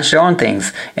launch their own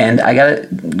things. And I gotta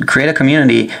create a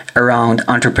community around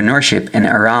entrepreneurship and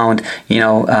around,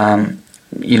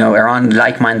 around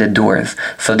like-minded doers.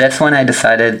 So that's when I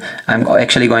decided I'm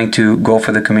actually going to go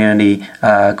for the community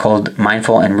called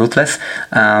Mindful and Ruthless.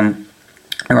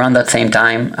 Around that same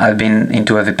time, I've been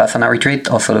into a Vipassana retreat,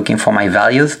 also looking for my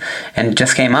values, and it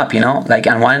just came up,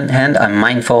 on one hand, I'm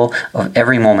mindful of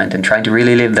every moment and trying to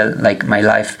really live my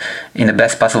life in the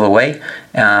best possible way.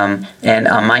 And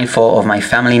I'm mindful of my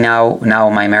family now. Now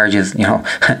my marriage is,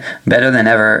 better than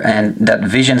ever. And that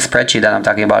vision spreadsheet that I'm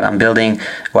talking about, I'm building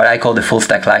what I call the full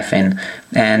stack life in.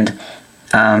 And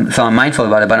so I'm mindful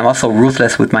about it, but I'm also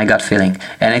ruthless with my gut feeling.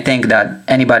 And I think that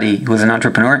anybody who's an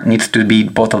entrepreneur needs to be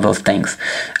both of those things.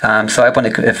 So I opened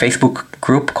a Facebook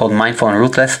group called Mindful and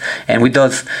Ruthless. And with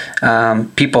those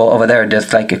people over there,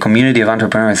 there's a community of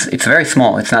entrepreneurs. It's very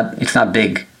small. It's not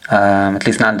big. At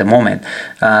least not at the moment.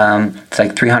 It's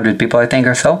 300 people, I think,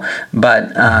 or so.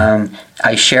 But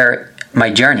I share my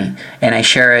journey, and I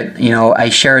share it. I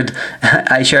shared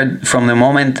from the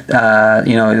moment. It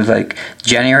was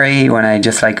January, when I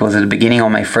just was at the beginning of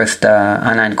my first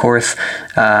online course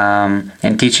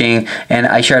and teaching, and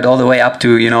I shared all the way up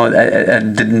to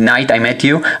the night I met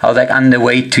you. I was on the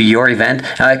way to your event.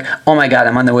 I'm oh my god,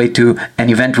 I'm on the way to an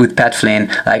event with Pat Flynn.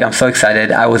 I'm so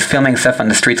excited. I was filming stuff on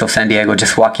the streets of San Diego,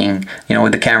 just walking,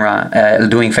 with the camera,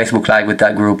 doing Facebook Live with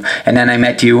that group, and then I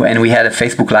met you, and we had a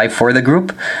Facebook Live for the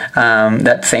group.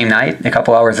 That same night, a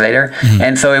couple hours later.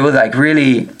 And so it was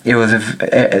really, it was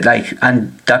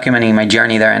I'm documenting my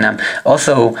journey there, and I'm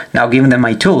also now giving them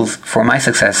my tools for my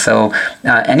success. So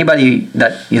anybody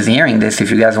that is hearing this,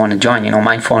 if you guys want to join,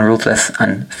 Mindful and Ruthless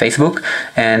on Facebook,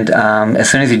 and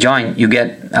as soon as you join, you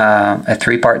get a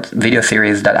 3-part video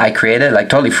series that I created,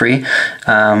 totally free,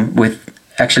 with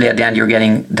actually at the end you're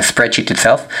getting the spreadsheet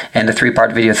itself, and the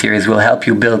 3-part video series will help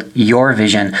you build your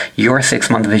vision, your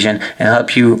 6-month vision, and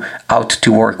help you out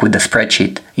to work with the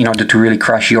spreadsheet in order to really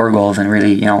crush your goals and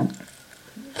really,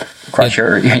 crush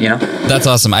your, That's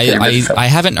awesome. I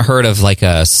haven't heard of like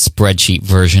a spreadsheet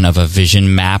version of a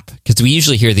vision map, because we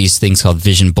usually hear these things called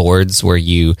vision boards where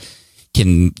you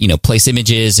can, place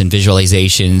images and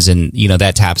visualizations, and,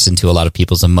 that taps into a lot of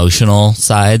people's emotional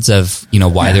sides of,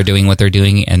 why they're doing what they're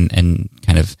doing and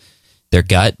kind of their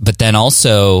gut. But then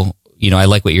also, I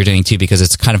like what you're doing too, because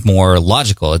it's kind of more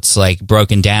logical. It's like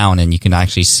broken down and you can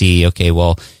actually see, okay,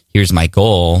 well, here's my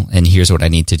goal and here's what I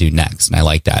need to do next. And I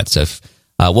like that. So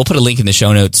we'll put a link in the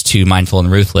show notes to Mindful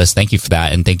and Ruthless. Thank you for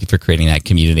that. And thank you for creating that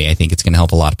community. I think it's going to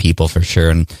help a lot of people for sure.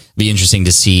 And it'll be interesting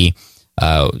to see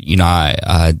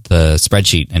the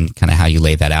spreadsheet and kind of how you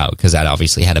lay that out, because that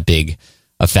obviously had a big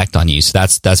effect on you. So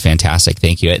that's fantastic.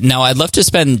 Thank you. Now, I'd love to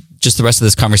spend just the rest of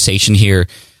this conversation here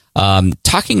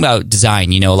talking about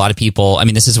design. A lot of people,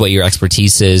 this is what your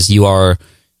expertise is. You are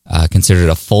considered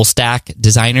a full stack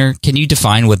designer. Can you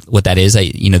define what that is?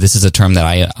 This is a term that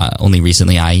I only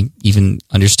recently I even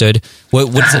understood.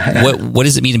 What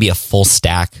does it mean to be a full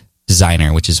stack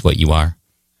designer, which is what you are?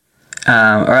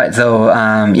 All right. So,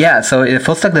 so a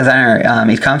full stack designer,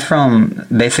 it comes from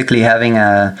basically having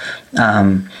a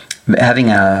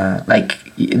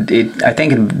I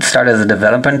think it started as a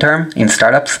development term in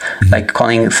startups, like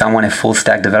calling someone a full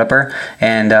stack developer.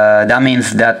 And, that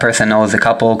means that person knows a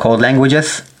couple code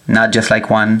languages, not just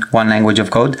like one language of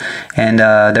code. And,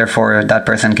 therefore that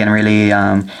person can really,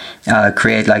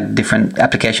 create like different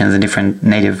applications and different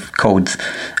native codes.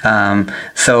 A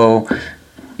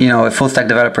full stack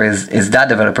developer is that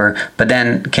developer, but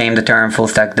then came the term full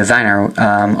stack designer,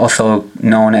 also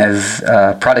known as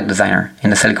product designer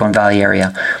in the Silicon Valley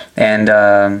area. And,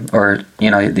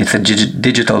 it's a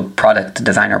digital product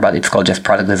designer, but it's called just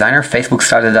product designer. Facebook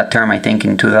started that term, I think,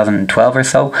 in 2012 or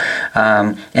so.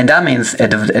 And that means a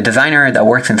designer that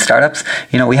works in startups,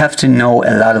 we have to know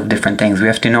a lot of different things. We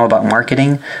have to know about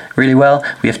marketing really well.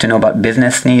 We have to know about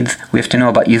business needs. We have to know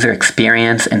about user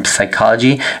experience and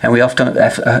psychology. And we have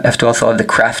to also have the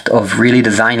craft of really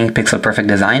designing pixel perfect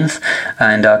designs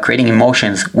and creating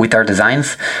emotions with our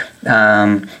designs. We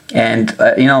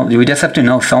just have to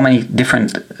know so many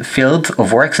different fields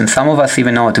of works, and some of us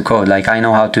even know how to code. Like I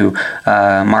know how to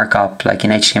mark up, like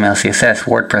in HTML, CSS,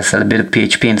 WordPress, a bit of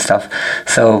PHP and stuff.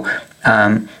 So,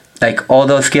 all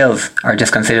those skills are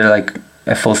just considered like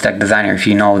a full stack designer if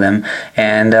you know them.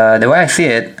 And the way I see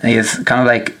it is kind of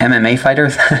like MMA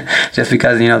fighters, just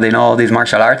because they know all these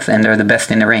martial arts and they're the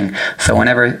best in the ring. So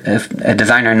whenever a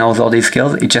designer knows all these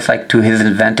skills, it's just like to his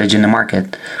advantage in the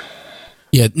market.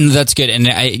 Yeah, that's good. And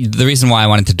the reason why I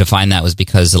wanted to define that was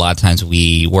because a lot of times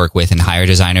we work with and hire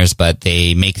designers, but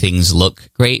they make things look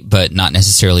great, but not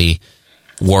necessarily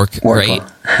work great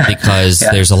because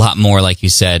there's a lot more, like you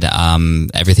said,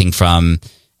 everything from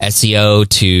SEO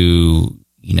to,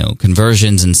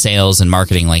 conversions and sales and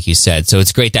marketing, like you said. So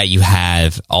it's great that you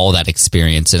have all that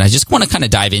experience. And I just want to kind of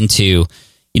dive into,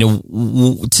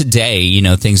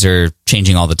 today, things are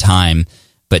changing all the time.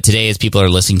 But today, as people are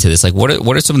listening to this, like what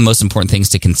are some of the most important things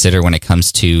to consider when it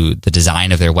comes to the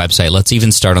design of their website? Let's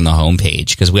even start on the homepage,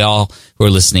 because we all who are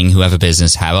listening who have a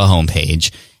business have a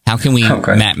homepage. How can we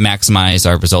maximize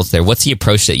our results there? What's the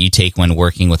approach that you take when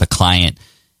working with a client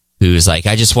who's like,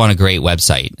 I just want a great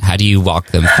website? How do you walk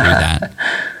them through that?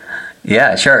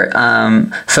 Yeah, sure.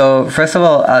 So first of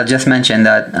all, I'll just mention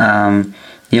that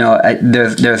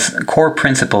there's core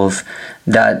principles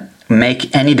that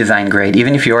make any design great,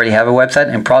 even if you already have a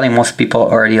website, and probably most people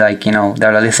already that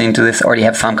are listening to this already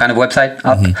have some kind of website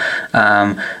up.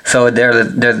 So there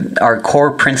are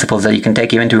core principles that you can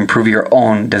take even to improve your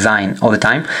own design all the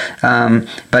time.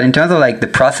 But in terms of the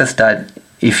process that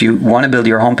if you want to build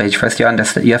your homepage, first you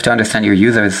have to understand your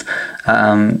users.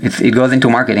 It goes into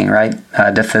marketing, right?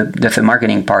 That's a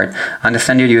marketing part.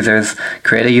 Understand your users,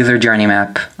 create a user journey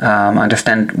map,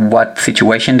 understand what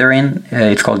situation they're in.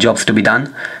 It's called jobs to be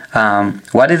done.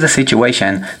 What is the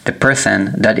situation the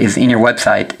person that is in your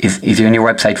website is in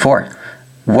your website for?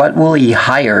 What will he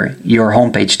hire your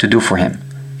homepage to do for him,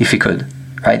 if he could?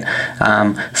 Right?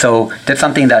 So that's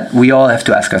something that we all have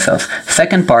to ask ourselves.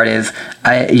 Second part is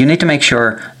you need to make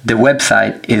sure the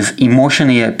website is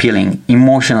emotionally appealing,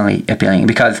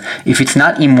 because if it's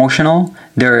not emotional,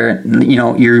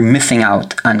 you're missing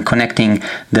out on connecting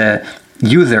the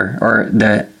user or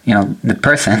the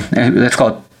person, let's call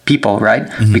it people, right?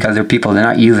 Because they're people, they're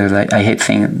not users. I hate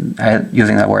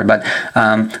using that word, but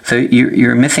so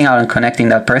you're missing out on connecting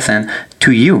that person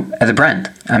to you as a brand.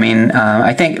 I mean,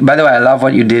 I think, by the way, I love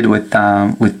what you did with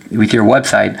your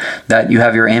website, that you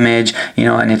have your image,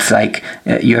 and it's like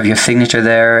you have your signature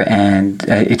there, and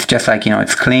it's just like,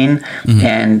 it's clean,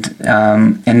 and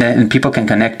then people can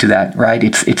connect to that, right?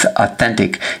 It's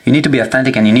authentic. You need to be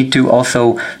authentic, and you need to also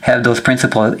have those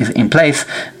principles in place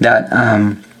that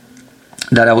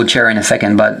I will share in a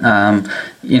second. But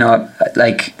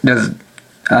like there's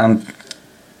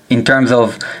in terms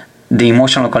of the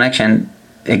emotional connection,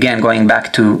 again, going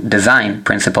back to design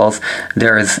principles,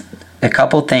 there's a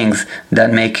couple things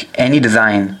that make any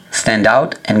design stand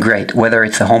out and great, whether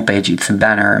it's a homepage, it's a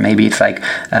banner, maybe it's like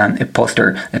a poster,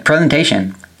 a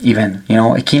presentation, even,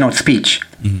 a keynote speech.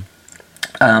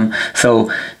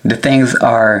 So the things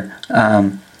are,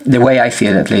 the way I see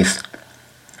it at least,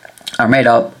 are made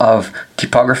up of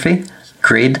typography,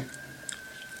 grid,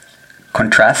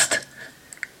 contrast,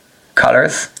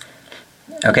 colors,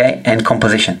 okay, and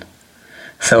composition.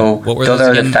 So what were those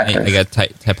are the factors. I got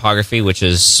typography, which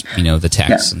is the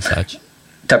text and such.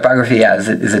 Typography,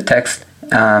 is a text.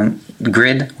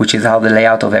 Grid, which is how the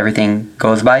layout of everything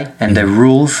goes by, and the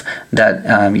rules that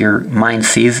your mind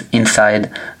sees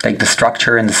inside, like the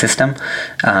structure in the system.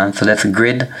 So that's a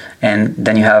grid, and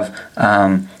then you have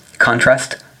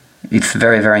contrast. It's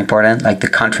very, very important, like the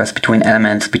contrast between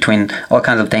elements, between all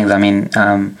kinds of things. I mean,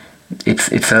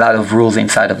 it's a lot of rules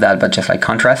inside of that, but just like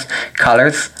contrast.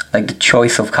 Colors, like the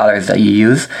choice of colors that you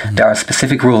use. There are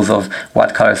specific rules of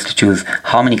what colors to choose,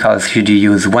 how many colors should you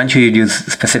use, when should you use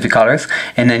specific colors.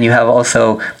 And then you have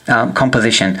also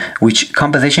composition, which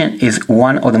composition is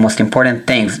one of the most important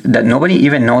things that nobody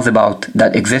even knows about,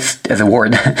 that exists as a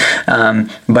word.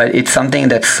 But it's something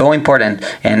that's so important,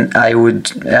 and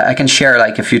I can share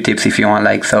like a few tips if you want,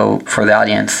 like, so for the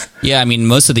audience. Yeah, I mean,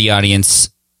 most of the audience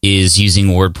is using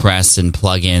WordPress and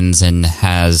plugins and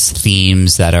has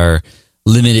themes that are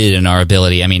limited in our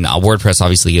ability. I mean, WordPress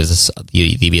obviously gives us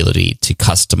the ability to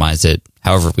customize it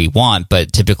however we want,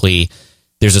 but typically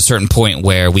there's a certain point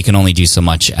where we can only do so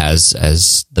much as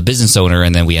the business owner,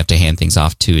 and then we have to hand things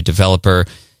off to a developer.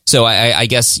 So I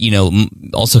guess,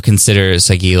 also consider,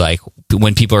 Sagi, like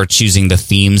when people are choosing the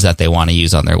themes that they want to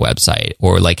use on their website,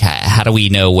 or like how do we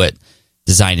know what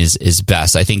design is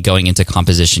best? I think going into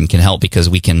composition can help because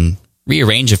we can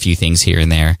rearrange a few things here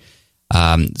and there.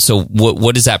 So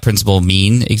what does that principle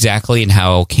mean exactly, and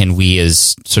how can we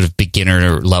as sort of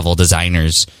beginner level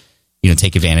designers,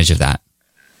 take advantage of that?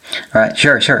 All right,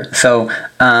 sure. So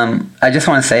I just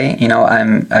want to say,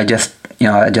 I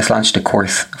just launched a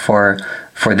course for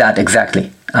that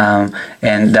exactly.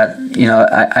 And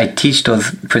that, I teach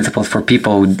those principles for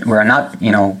people who are not,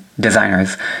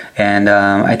 designers. And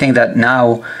I think that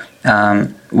now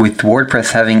with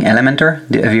WordPress having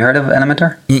Elementor, have you heard of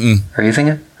Elementor? Are you using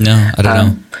it? No, I don't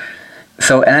know.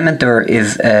 So Elementor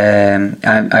is,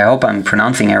 I hope I'm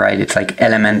pronouncing it right. It's like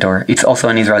Elementor. It's also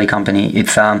an Israeli company.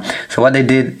 It's so what they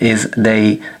did is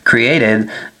they created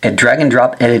a drag and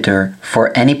drop editor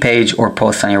for any page or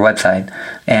post on your website,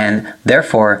 and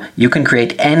therefore you can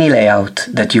create any layout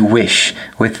that you wish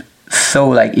with.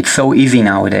 So it's so easy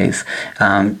nowadays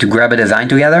to grab a design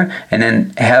together and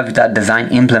then have that design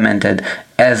implemented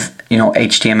as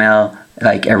HTML,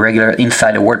 like a regular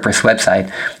inside a WordPress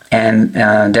website. And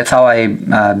that's how I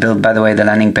built, by the way, the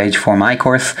landing page for my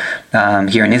course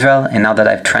here in Israel. And now that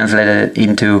I've translated it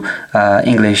into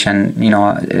English, and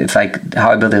it's like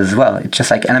how I built it as well. It's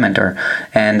just like Elementor,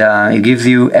 and it gives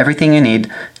you everything you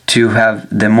need to have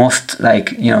the most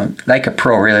like a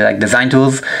pro, really, like design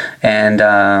tools, and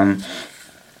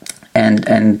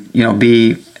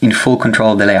be in full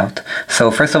control of the layout.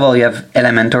 So first of all, you have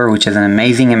Elementor, which is an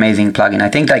amazing plugin. I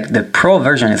think like the pro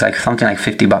version is like something like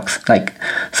 $50, like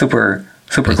super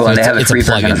cool. And they have a free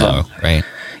version as well, right?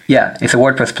 Yeah, it's a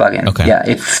WordPress plugin. Okay. Yeah,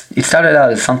 it started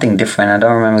out as something different. I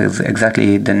don't remember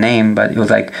exactly the name, but it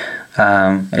was like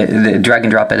the drag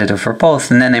and drop editor for posts,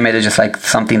 and then they made it just like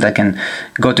something that can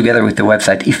go together with the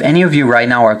website. If any of you right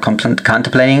now are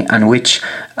contemplating on which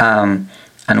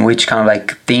kind of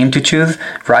like theme to choose,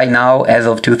 right now as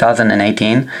of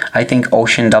 2018, I think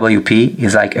Ocean WP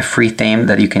is like a free theme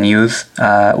that you can use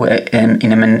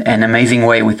in an amazing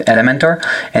way with Elementor,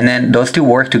 and then those two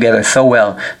work together so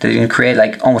well that you can create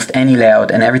like almost any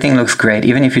layout and everything looks great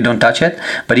even if you don't touch it.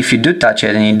 But if you do touch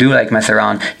it and you do like mess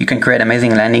around, you can create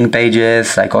amazing landing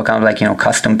pages, like all kind of like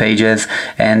custom pages,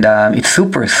 and it's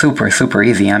super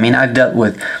easy. I mean, I've dealt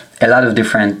with a lot of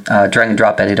different drag and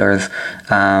drop editors,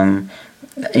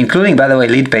 including, by the way,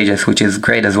 lead pages, which is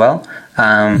great as well.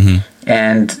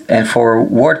 And for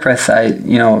WordPress,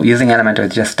 using Elementor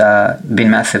has just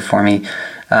been massive for me.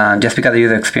 Just because the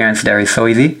user experience there is so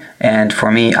easy. And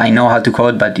for me, I know how to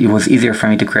code, but it was easier for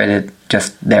me to create it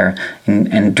just there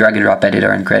in drag and drop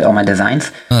editor and create all my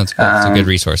designs. Oh, that's cool. It's a good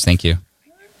resource. Thank you.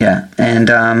 Yeah. And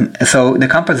so the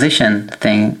composition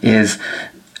thing is...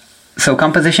 So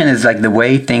composition is like the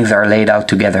way things are laid out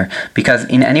together, because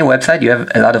in any website you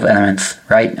have a lot of elements,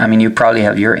 right? I mean, you probably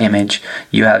have your image,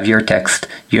 you have your text,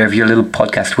 you have your little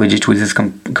podcast widget, which is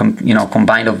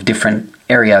combined of different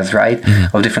areas, right?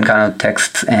 Mm-hmm. Of different kind of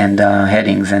texts and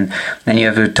headings, and then you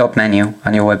have your top menu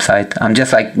on your website. I'm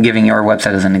just like giving your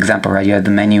website as an example, right? You have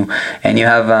the menu, and you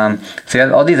have so you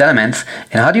have all these elements,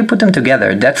 and how do you put them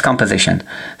together? That's composition.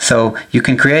 So you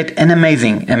can create an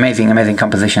amazing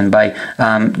composition by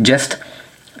just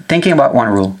thinking about one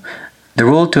rule. The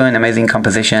rule to an amazing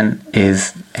composition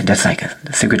is, and that's like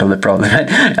the secret of the pro, right?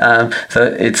 So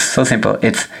it's so simple.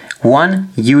 It's one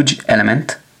huge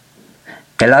element,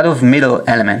 a lot of middle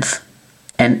elements,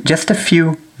 and just a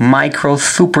few micro,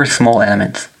 super small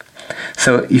elements.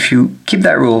 So if you keep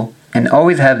that rule and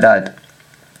always have that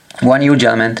one huge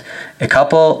element, a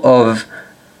couple of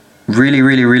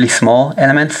really small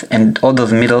elements, and all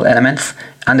those middle elements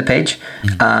on the page,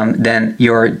 then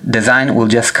your design will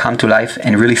just come to life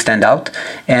and really stand out.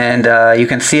 And you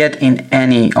can see it in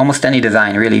almost any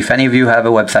design, really. If any of you have a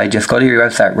website, just go to your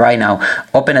website right now,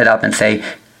 open it up and say,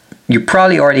 you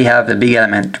probably already have the big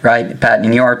element, right? Pat,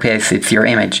 in your case, it's your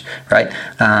image, right?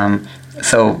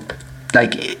 So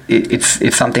like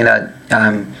it's something that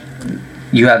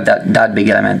you have that big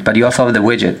element, but you also have the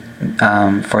widget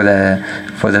for the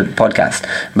podcast.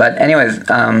 But anyways,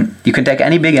 you can take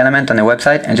any big element on the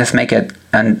website and just make it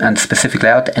and specific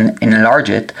layout and enlarge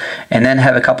it, and then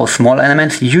have a couple small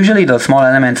elements. Usually those small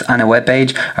elements on a web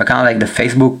page are kind of like the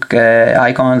Facebook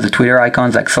icons, the Twitter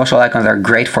icons, like social icons are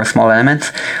great for small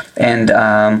elements, and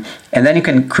then you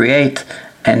can create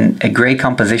a great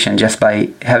composition just by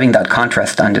having that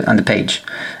contrast on the page.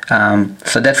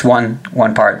 So that's one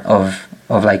part of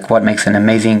like what makes an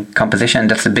amazing composition.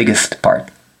 That's the biggest part.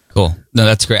 Cool. No,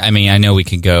 that's great. I mean, I know we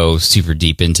could go super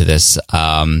deep into this.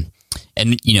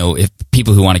 And, if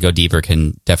people who want to go deeper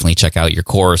can definitely check out your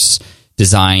course,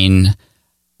 design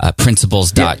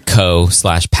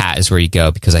principles.co/Pat is where you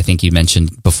go, because I think you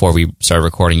mentioned before we started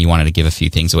recording, you wanted to give a few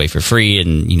things away for free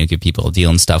and, give people a deal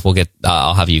and stuff.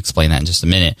 I'll have you explain that in just a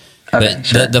minute. Okay, but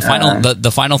sure.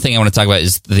 the final thing I want to talk about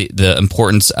is the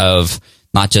importance of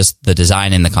not just the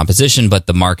design and the composition, but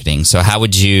the marketing. So how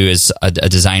would you, as a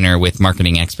designer with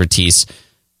marketing expertise,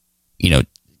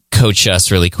 coach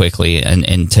us really quickly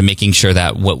and to making sure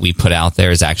that what we put out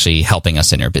there is actually helping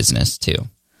us in our business too?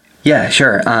 Yeah,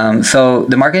 sure. So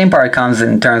the marketing part comes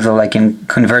in terms of like in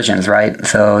conversions, right?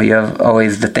 So you have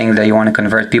always the thing that you want to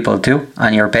convert people to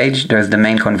on your page. There's the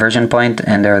main conversion point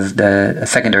and there's the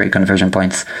secondary conversion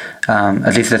points.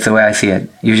 At least that's the way I see it,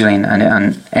 usually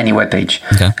on any web page.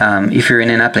 Okay. If you're in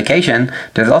an application,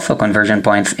 there's also conversion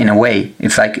points in a way.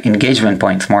 It's like engagement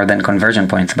points more than conversion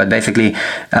points. But basically,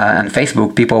 on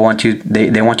Facebook, people want you,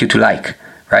 they want you to like,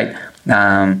 right?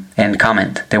 And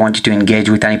comment. They want you to engage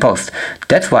with any post.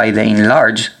 That's why they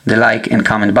enlarge the like and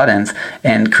comment buttons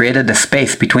and created the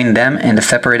space between them and the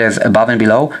separators above and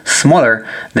below smaller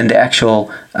than the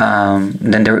actual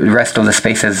than the rest of the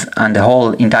spaces on the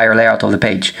whole entire layout of the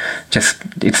page. Just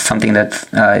it's something that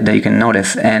you can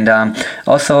notice. And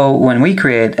also when we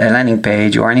create a landing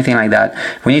page or anything like that,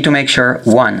 we need to make sure,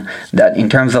 one, that in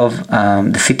terms of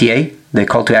the CTA, the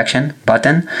call to action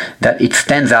button, that it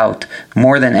stands out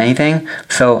more than anything.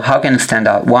 So how can it stand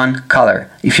out? One, color.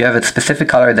 If you have a specific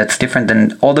color that's different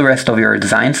than all the rest of your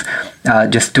designs,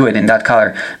 just do it in that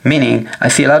color. Meaning, I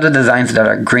see a lot of designs that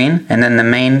are green and then the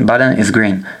main button is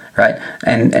green, right?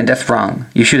 And that's wrong.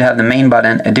 You should have the main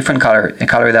button a different color, a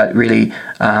color that really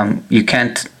you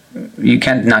can't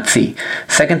not see.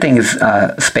 Second thing is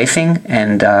spacing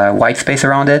and white space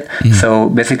around it. Mm-hmm. So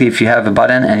basically, if you have a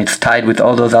button and it's tied with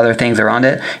all those other things around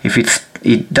it, if it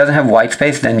doesn't have white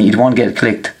space, then it won't get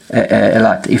clicked a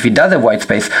lot. If it does have white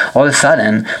space, all of a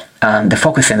sudden the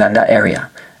focus is on that area.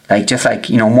 Like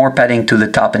more padding to the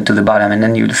top and to the bottom, and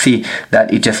then you'll see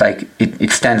that it just like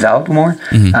it stands out more.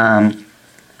 Mm-hmm.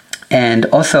 And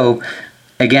also,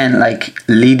 again, like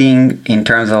leading in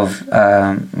terms of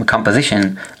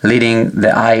composition, leading the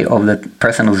eye of the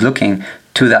person who's looking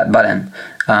to that button.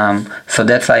 So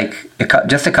that's like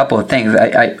just a couple of things.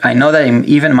 I know that it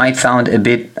even might sound a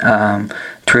bit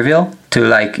trivial to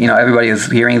like, everybody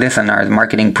who's hearing this and are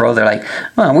marketing pros, they're like,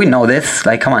 well, we know this,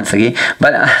 like, come on, Sagi.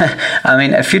 But I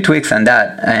mean, a few tweaks on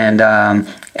that,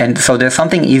 and so there's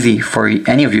something easy for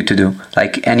any of you to do,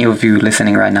 like any of you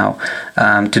listening right now,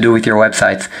 to do with your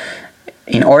websites,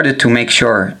 in order to make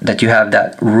sure that you have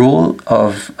that rule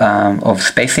of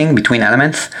spacing between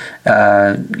elements,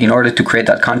 in order to create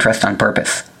that contrast on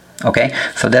purpose. Okay,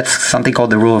 so that's something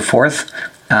called the rule of fours.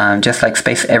 Just like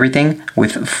space everything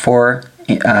with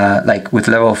with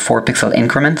level of 4 pixel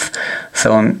increments.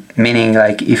 So meaning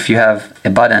like if you have a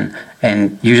button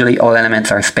and usually all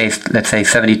elements are spaced, let's say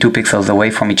 72 pixels away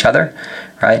from each other,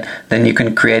 right? Then you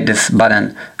can create this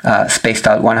button spaced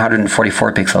out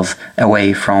 144 pixels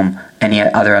away from any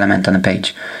other element on the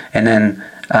page. And then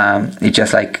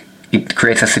it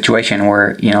creates a situation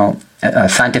where,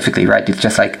 scientifically, right? It's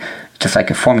just like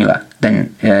a formula.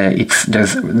 Then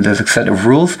there's a set of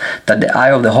rules that the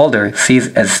eye of the holder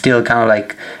sees as still kind of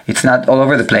like, it's not all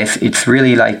over the place. It's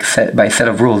really like set by a set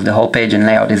of rules. The whole page and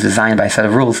layout is designed by a set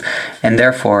of rules, and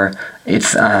therefore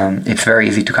it's very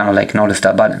easy to kind of like notice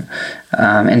that button.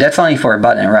 And that's only for a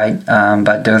button, right?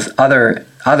 But there's other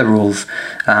rules,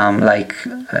 like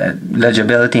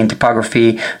legibility and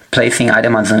typography, placing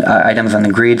items on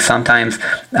the grid. Sometimes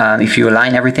if you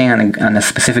align everything on a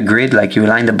specific grid, like you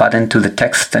align the button to the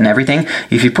text and everything,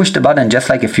 if you push the button just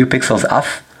like a few pixels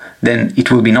off, then it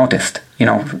will be noticed.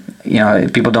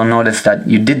 People don't notice that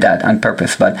you did that on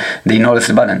purpose, but they notice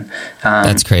the button.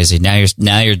 That's crazy. Now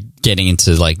you're getting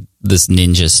into like this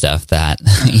ninja stuff that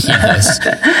is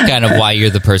kind of why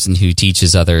you're the person who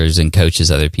teaches others and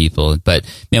coaches other people. But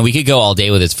man, we could go all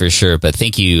day with this for sure. But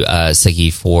thank you,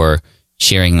 Sagi, for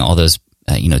sharing all those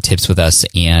tips with us.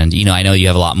 And I know you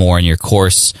have a lot more in your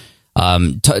course.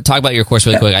 Talk about your course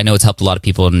really quick. I know it's helped a lot of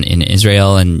people in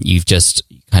Israel, and you've just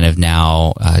kind of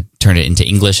now turned it into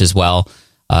English as well.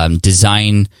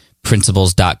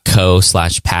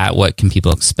 Designprinciples.co/Pat. What can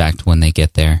people expect when they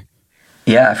get there?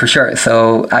 Yeah, for sure.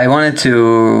 So I wanted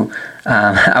to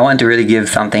really give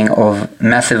something of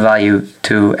massive value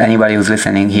to anybody who's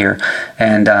listening here.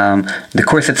 And the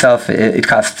course itself, it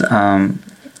costs,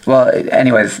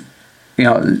 anyways,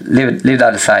 leave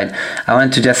that aside. I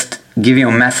wanted to just give you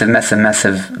a massive, massive,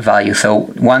 massive value. So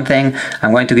one thing,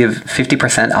 I'm going to give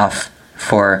 50% off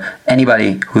for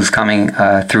anybody who's coming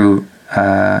through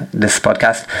this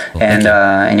podcast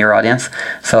and your audience.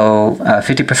 So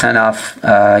 50% off.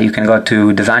 You can go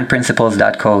to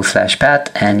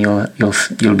designprinciples.co/Pat, and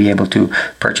you'll be able to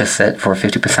purchase it for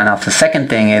 50% off. The second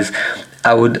thing is,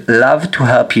 I would love to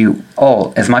help you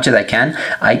all as much as I can.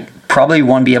 I probably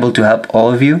won't be able to help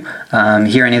all of you.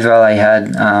 Here in Israel, I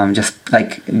had just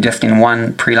in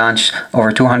one pre-launch,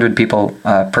 over 200 people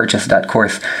purchased that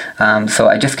course. So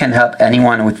I just can't help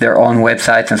anyone with their own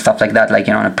websites and stuff like that,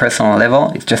 on a personal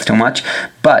level. It's just too much.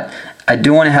 But I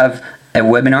do want to have a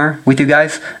webinar with you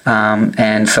guys,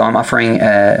 and so I'm offering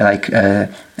a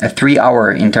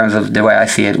 3-hour, in terms of the way I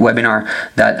see it, webinar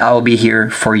that I'll be here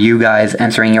for you guys,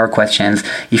 answering your questions.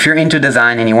 If you're into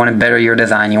design and you want to better your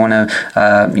design, you want to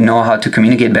know how to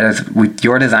communicate better with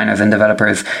your designers and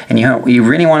developers, and you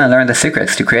really want to learn the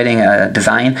secrets to creating a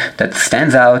design that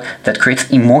stands out, that creates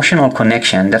emotional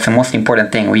connection. That's the most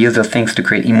important thing. We use those things to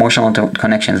create emotional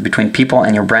connections between people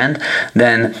and your brand.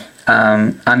 Then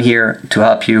I'm here to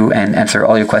help you and answer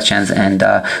all your questions, and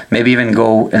maybe even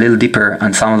go a little deeper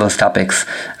on some of those topics.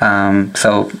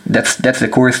 So that's the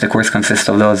course. The course consists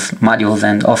of those modules,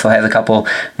 and also has a couple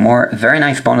more very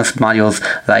nice bonus modules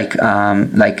like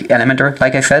Elementor,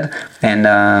 like I said, and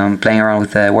playing around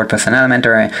with WordPress and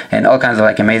Elementor, and all kinds of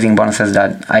amazing bonuses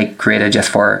that I created just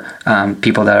for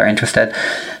people that are interested.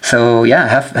 So yeah,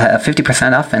 have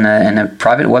 50% off and a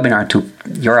private webinar to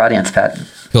your audience, Pat.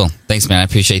 Cool. Thanks, man. I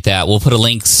appreciate that. We'll put or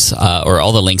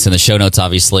all the links in the show notes,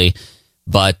 obviously.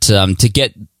 But to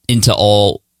get into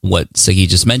all what Sagi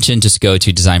just mentioned, just go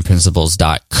to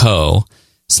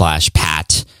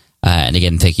designprinciples.co/Pat. And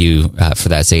again, thank you for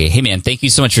that, Sagi. Hey, man, thank you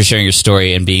so much for sharing your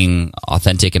story and being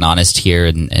authentic and honest here,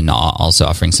 and also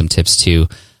offering some tips too.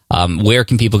 Where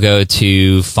can people go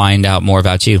to find out more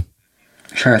about you?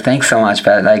 Sure. Thanks so much,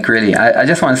 Pat. Really, I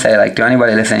just want to say, to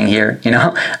anybody listening here,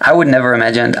 I would never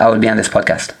imagined I would be on this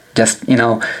podcast. Just,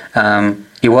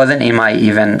 it wasn't in my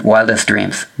even wildest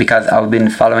dreams, because I've been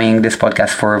following this podcast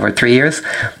for over 3 years.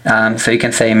 So you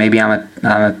can say maybe I'm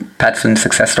a Pat Flynn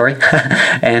success story.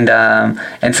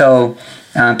 And so,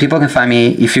 People can find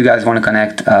me. If you guys want to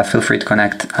connect, feel free to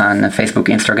connect on Facebook,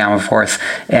 Instagram, of course.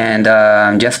 And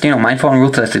just, Mindful and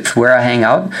Ruthless, it's where I hang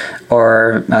out.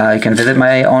 Or you can visit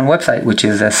my own website, which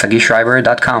is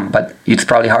sagishschreiber.com. But it's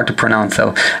probably hard to pronounce,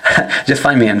 so just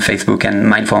find me on Facebook and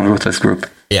Mindful and Ruthless group.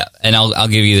 Yeah, and I'll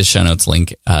give you the show notes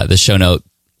link, the show note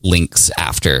links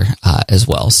after as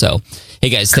well. So, hey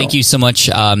guys, Thank you so much.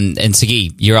 And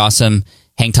Sagi, you're awesome.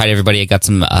 Hang tight, everybody. I got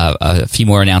some a few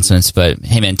more announcements, but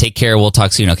hey, man, take care. We'll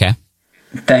talk soon, okay?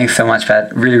 Thanks so much,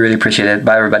 Pat. Really, really appreciate it.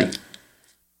 Bye, everybody.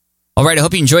 All right, I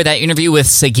hope you enjoyed that interview with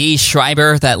Sagi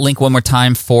Schreiber. That link one more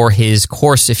time for his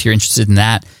course, if you're interested in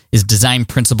that, is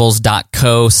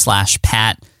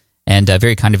designprinciples.co/Pat. And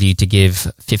very kind of you to give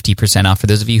 50% off for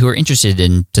those of you who are interested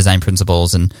in design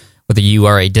principles. And whether you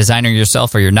are a designer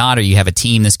yourself or you're not, or you have a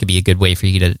team, this could be a good way for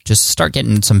you to just start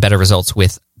getting some better results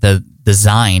with the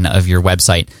design of your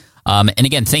website. And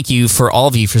again, thank you for all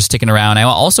of you for sticking around. I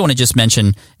also want to just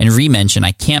mention and re-mention,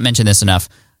 I can't mention this enough,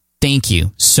 thank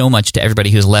you so much to everybody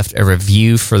who's left a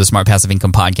review for the Smart Passive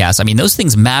Income podcast. I mean, those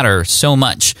things matter so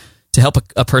much to help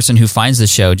a person who finds the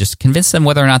show, just convince them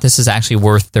whether or not this is actually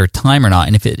worth their time or not.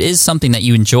 And if it is something that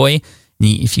you enjoy,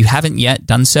 if you haven't yet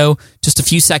done so, just a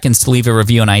few seconds to leave a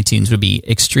review on iTunes would be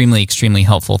extremely, extremely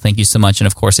helpful. Thank you so much. And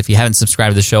of course, if you haven't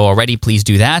subscribed to the show already, please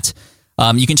do that.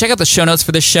 You can check out the show notes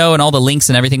for this show and all the links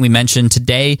and everything we mentioned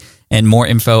today and more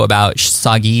info about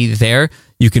Sagi there.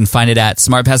 You can find it at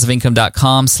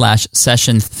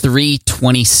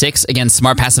smartpassiveincome.com/session326. Again,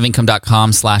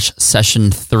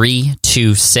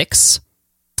 smartpassiveincome.com/session326.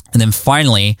 And then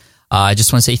finally, I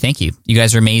just want to say thank you. You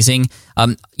guys are amazing.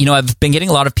 I've been getting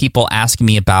a lot of people asking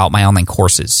me about my online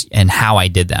courses and how I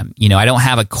did them. I don't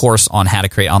have a course on how to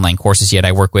create online courses yet.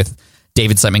 I work with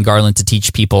David Siteman Garland to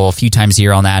teach people a few times a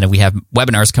year on that, and we have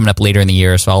webinars coming up later in the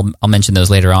year, so I'll mention those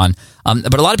later on.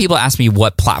 But a lot of people ask me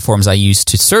what platforms I use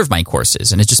to serve my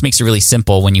courses, and it just makes it really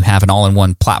simple when you have an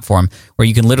all-in-one platform where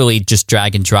you can literally just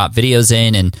drag and drop videos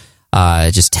in and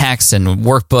just text and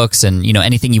workbooks and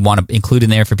anything you want to include in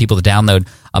there for people to download.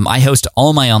 I host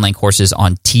all my online courses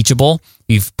on Teachable.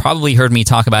 You've probably heard me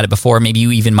talk about it before. Maybe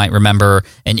you even might remember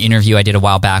an interview I did a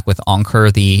while back with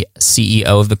Ankur, the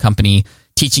CEO of the company,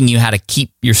 teaching you how to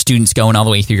keep your students going all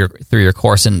the way through your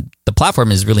course. And the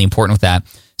platform is really important with that.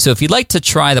 So if you'd like to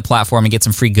try the platform and get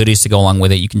some free goodies to go along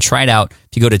with it, you can try it out.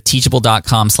 If you go to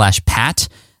teachable.com/Pat,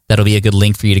 that'll be a good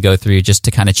link for you to go through just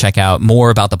to kind of check out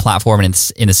more about the platform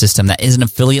and in the system. That is an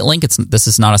affiliate link. This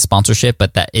is not a sponsorship,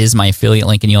 but that is my affiliate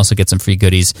link. And you also get some free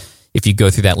goodies if you go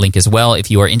through that link as well.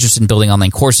 If you are interested in building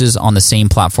online courses on the same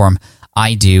platform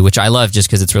I do, which I love just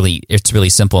because it's really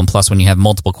simple. And plus, when you have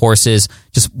multiple courses,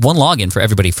 just one login for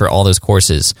everybody for all those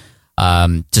courses.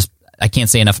 I can't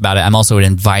say enough about it. I'm also an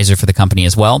advisor for the company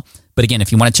as well. But again,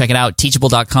 if you want to check it out,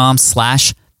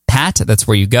 teachable.com/Pat, that's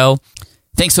where you go.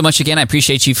 Thanks so much again. I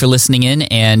appreciate you for listening in,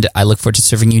 and I look forward to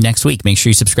serving you next week. Make sure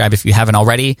you subscribe if you haven't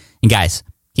already. And guys,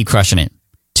 keep crushing it.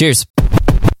 Cheers.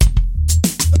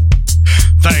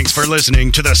 Thanks for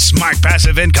listening to the Smart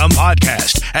Passive Income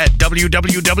Podcast at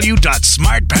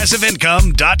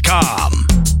www.smartpassiveincome.com.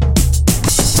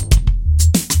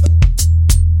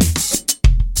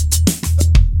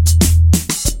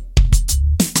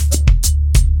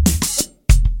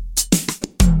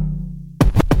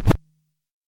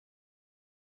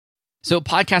 So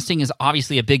podcasting is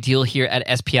obviously a big deal here at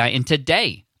SPI, and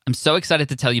today I'm so excited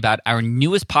to tell you about our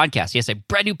newest podcast. Yes, a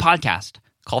brand new podcast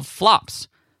called Flops.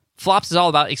 Flops is all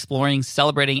about exploring,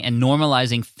 celebrating, and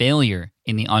normalizing failure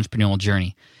in the entrepreneurial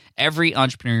journey. Every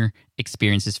entrepreneur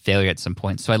experiences failure at some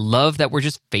point, so I love that we're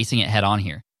just facing it head on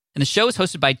here. And the show is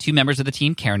hosted by two members of the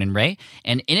team, Karen and Ray,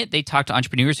 and in it they talk to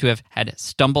entrepreneurs who have had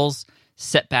stumbles,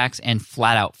 setbacks, and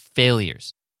flat-out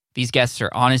failures. These guests are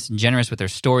honest and generous with their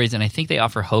stories, and I think they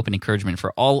offer hope and encouragement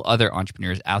for all other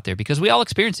entrepreneurs out there because we all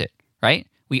experience it, right?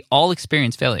 We all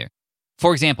experience failure.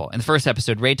 For example, in the first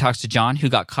episode, Ray talks to John, who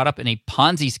got caught up in a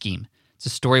Ponzi scheme. It's a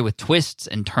story with twists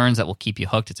and turns that will keep you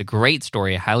hooked. It's a great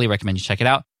story. I highly recommend you check it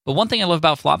out. But one thing I love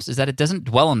about Flops is that it doesn't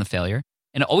dwell on the failure,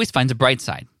 and it always finds a bright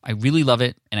side. I really love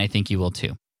it, and I think you will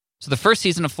too. So the first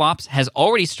season of Flops has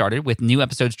already started with new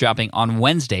episodes dropping on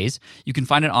Wednesdays. You can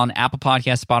find it on Apple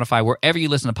Podcasts, Spotify, wherever you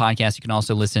listen to podcasts. You can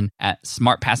also listen at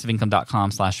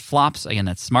smartpassiveincome.com/flops. Again,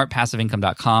 that's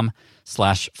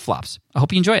smartpassiveincome.com/flops. I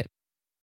hope you enjoy it.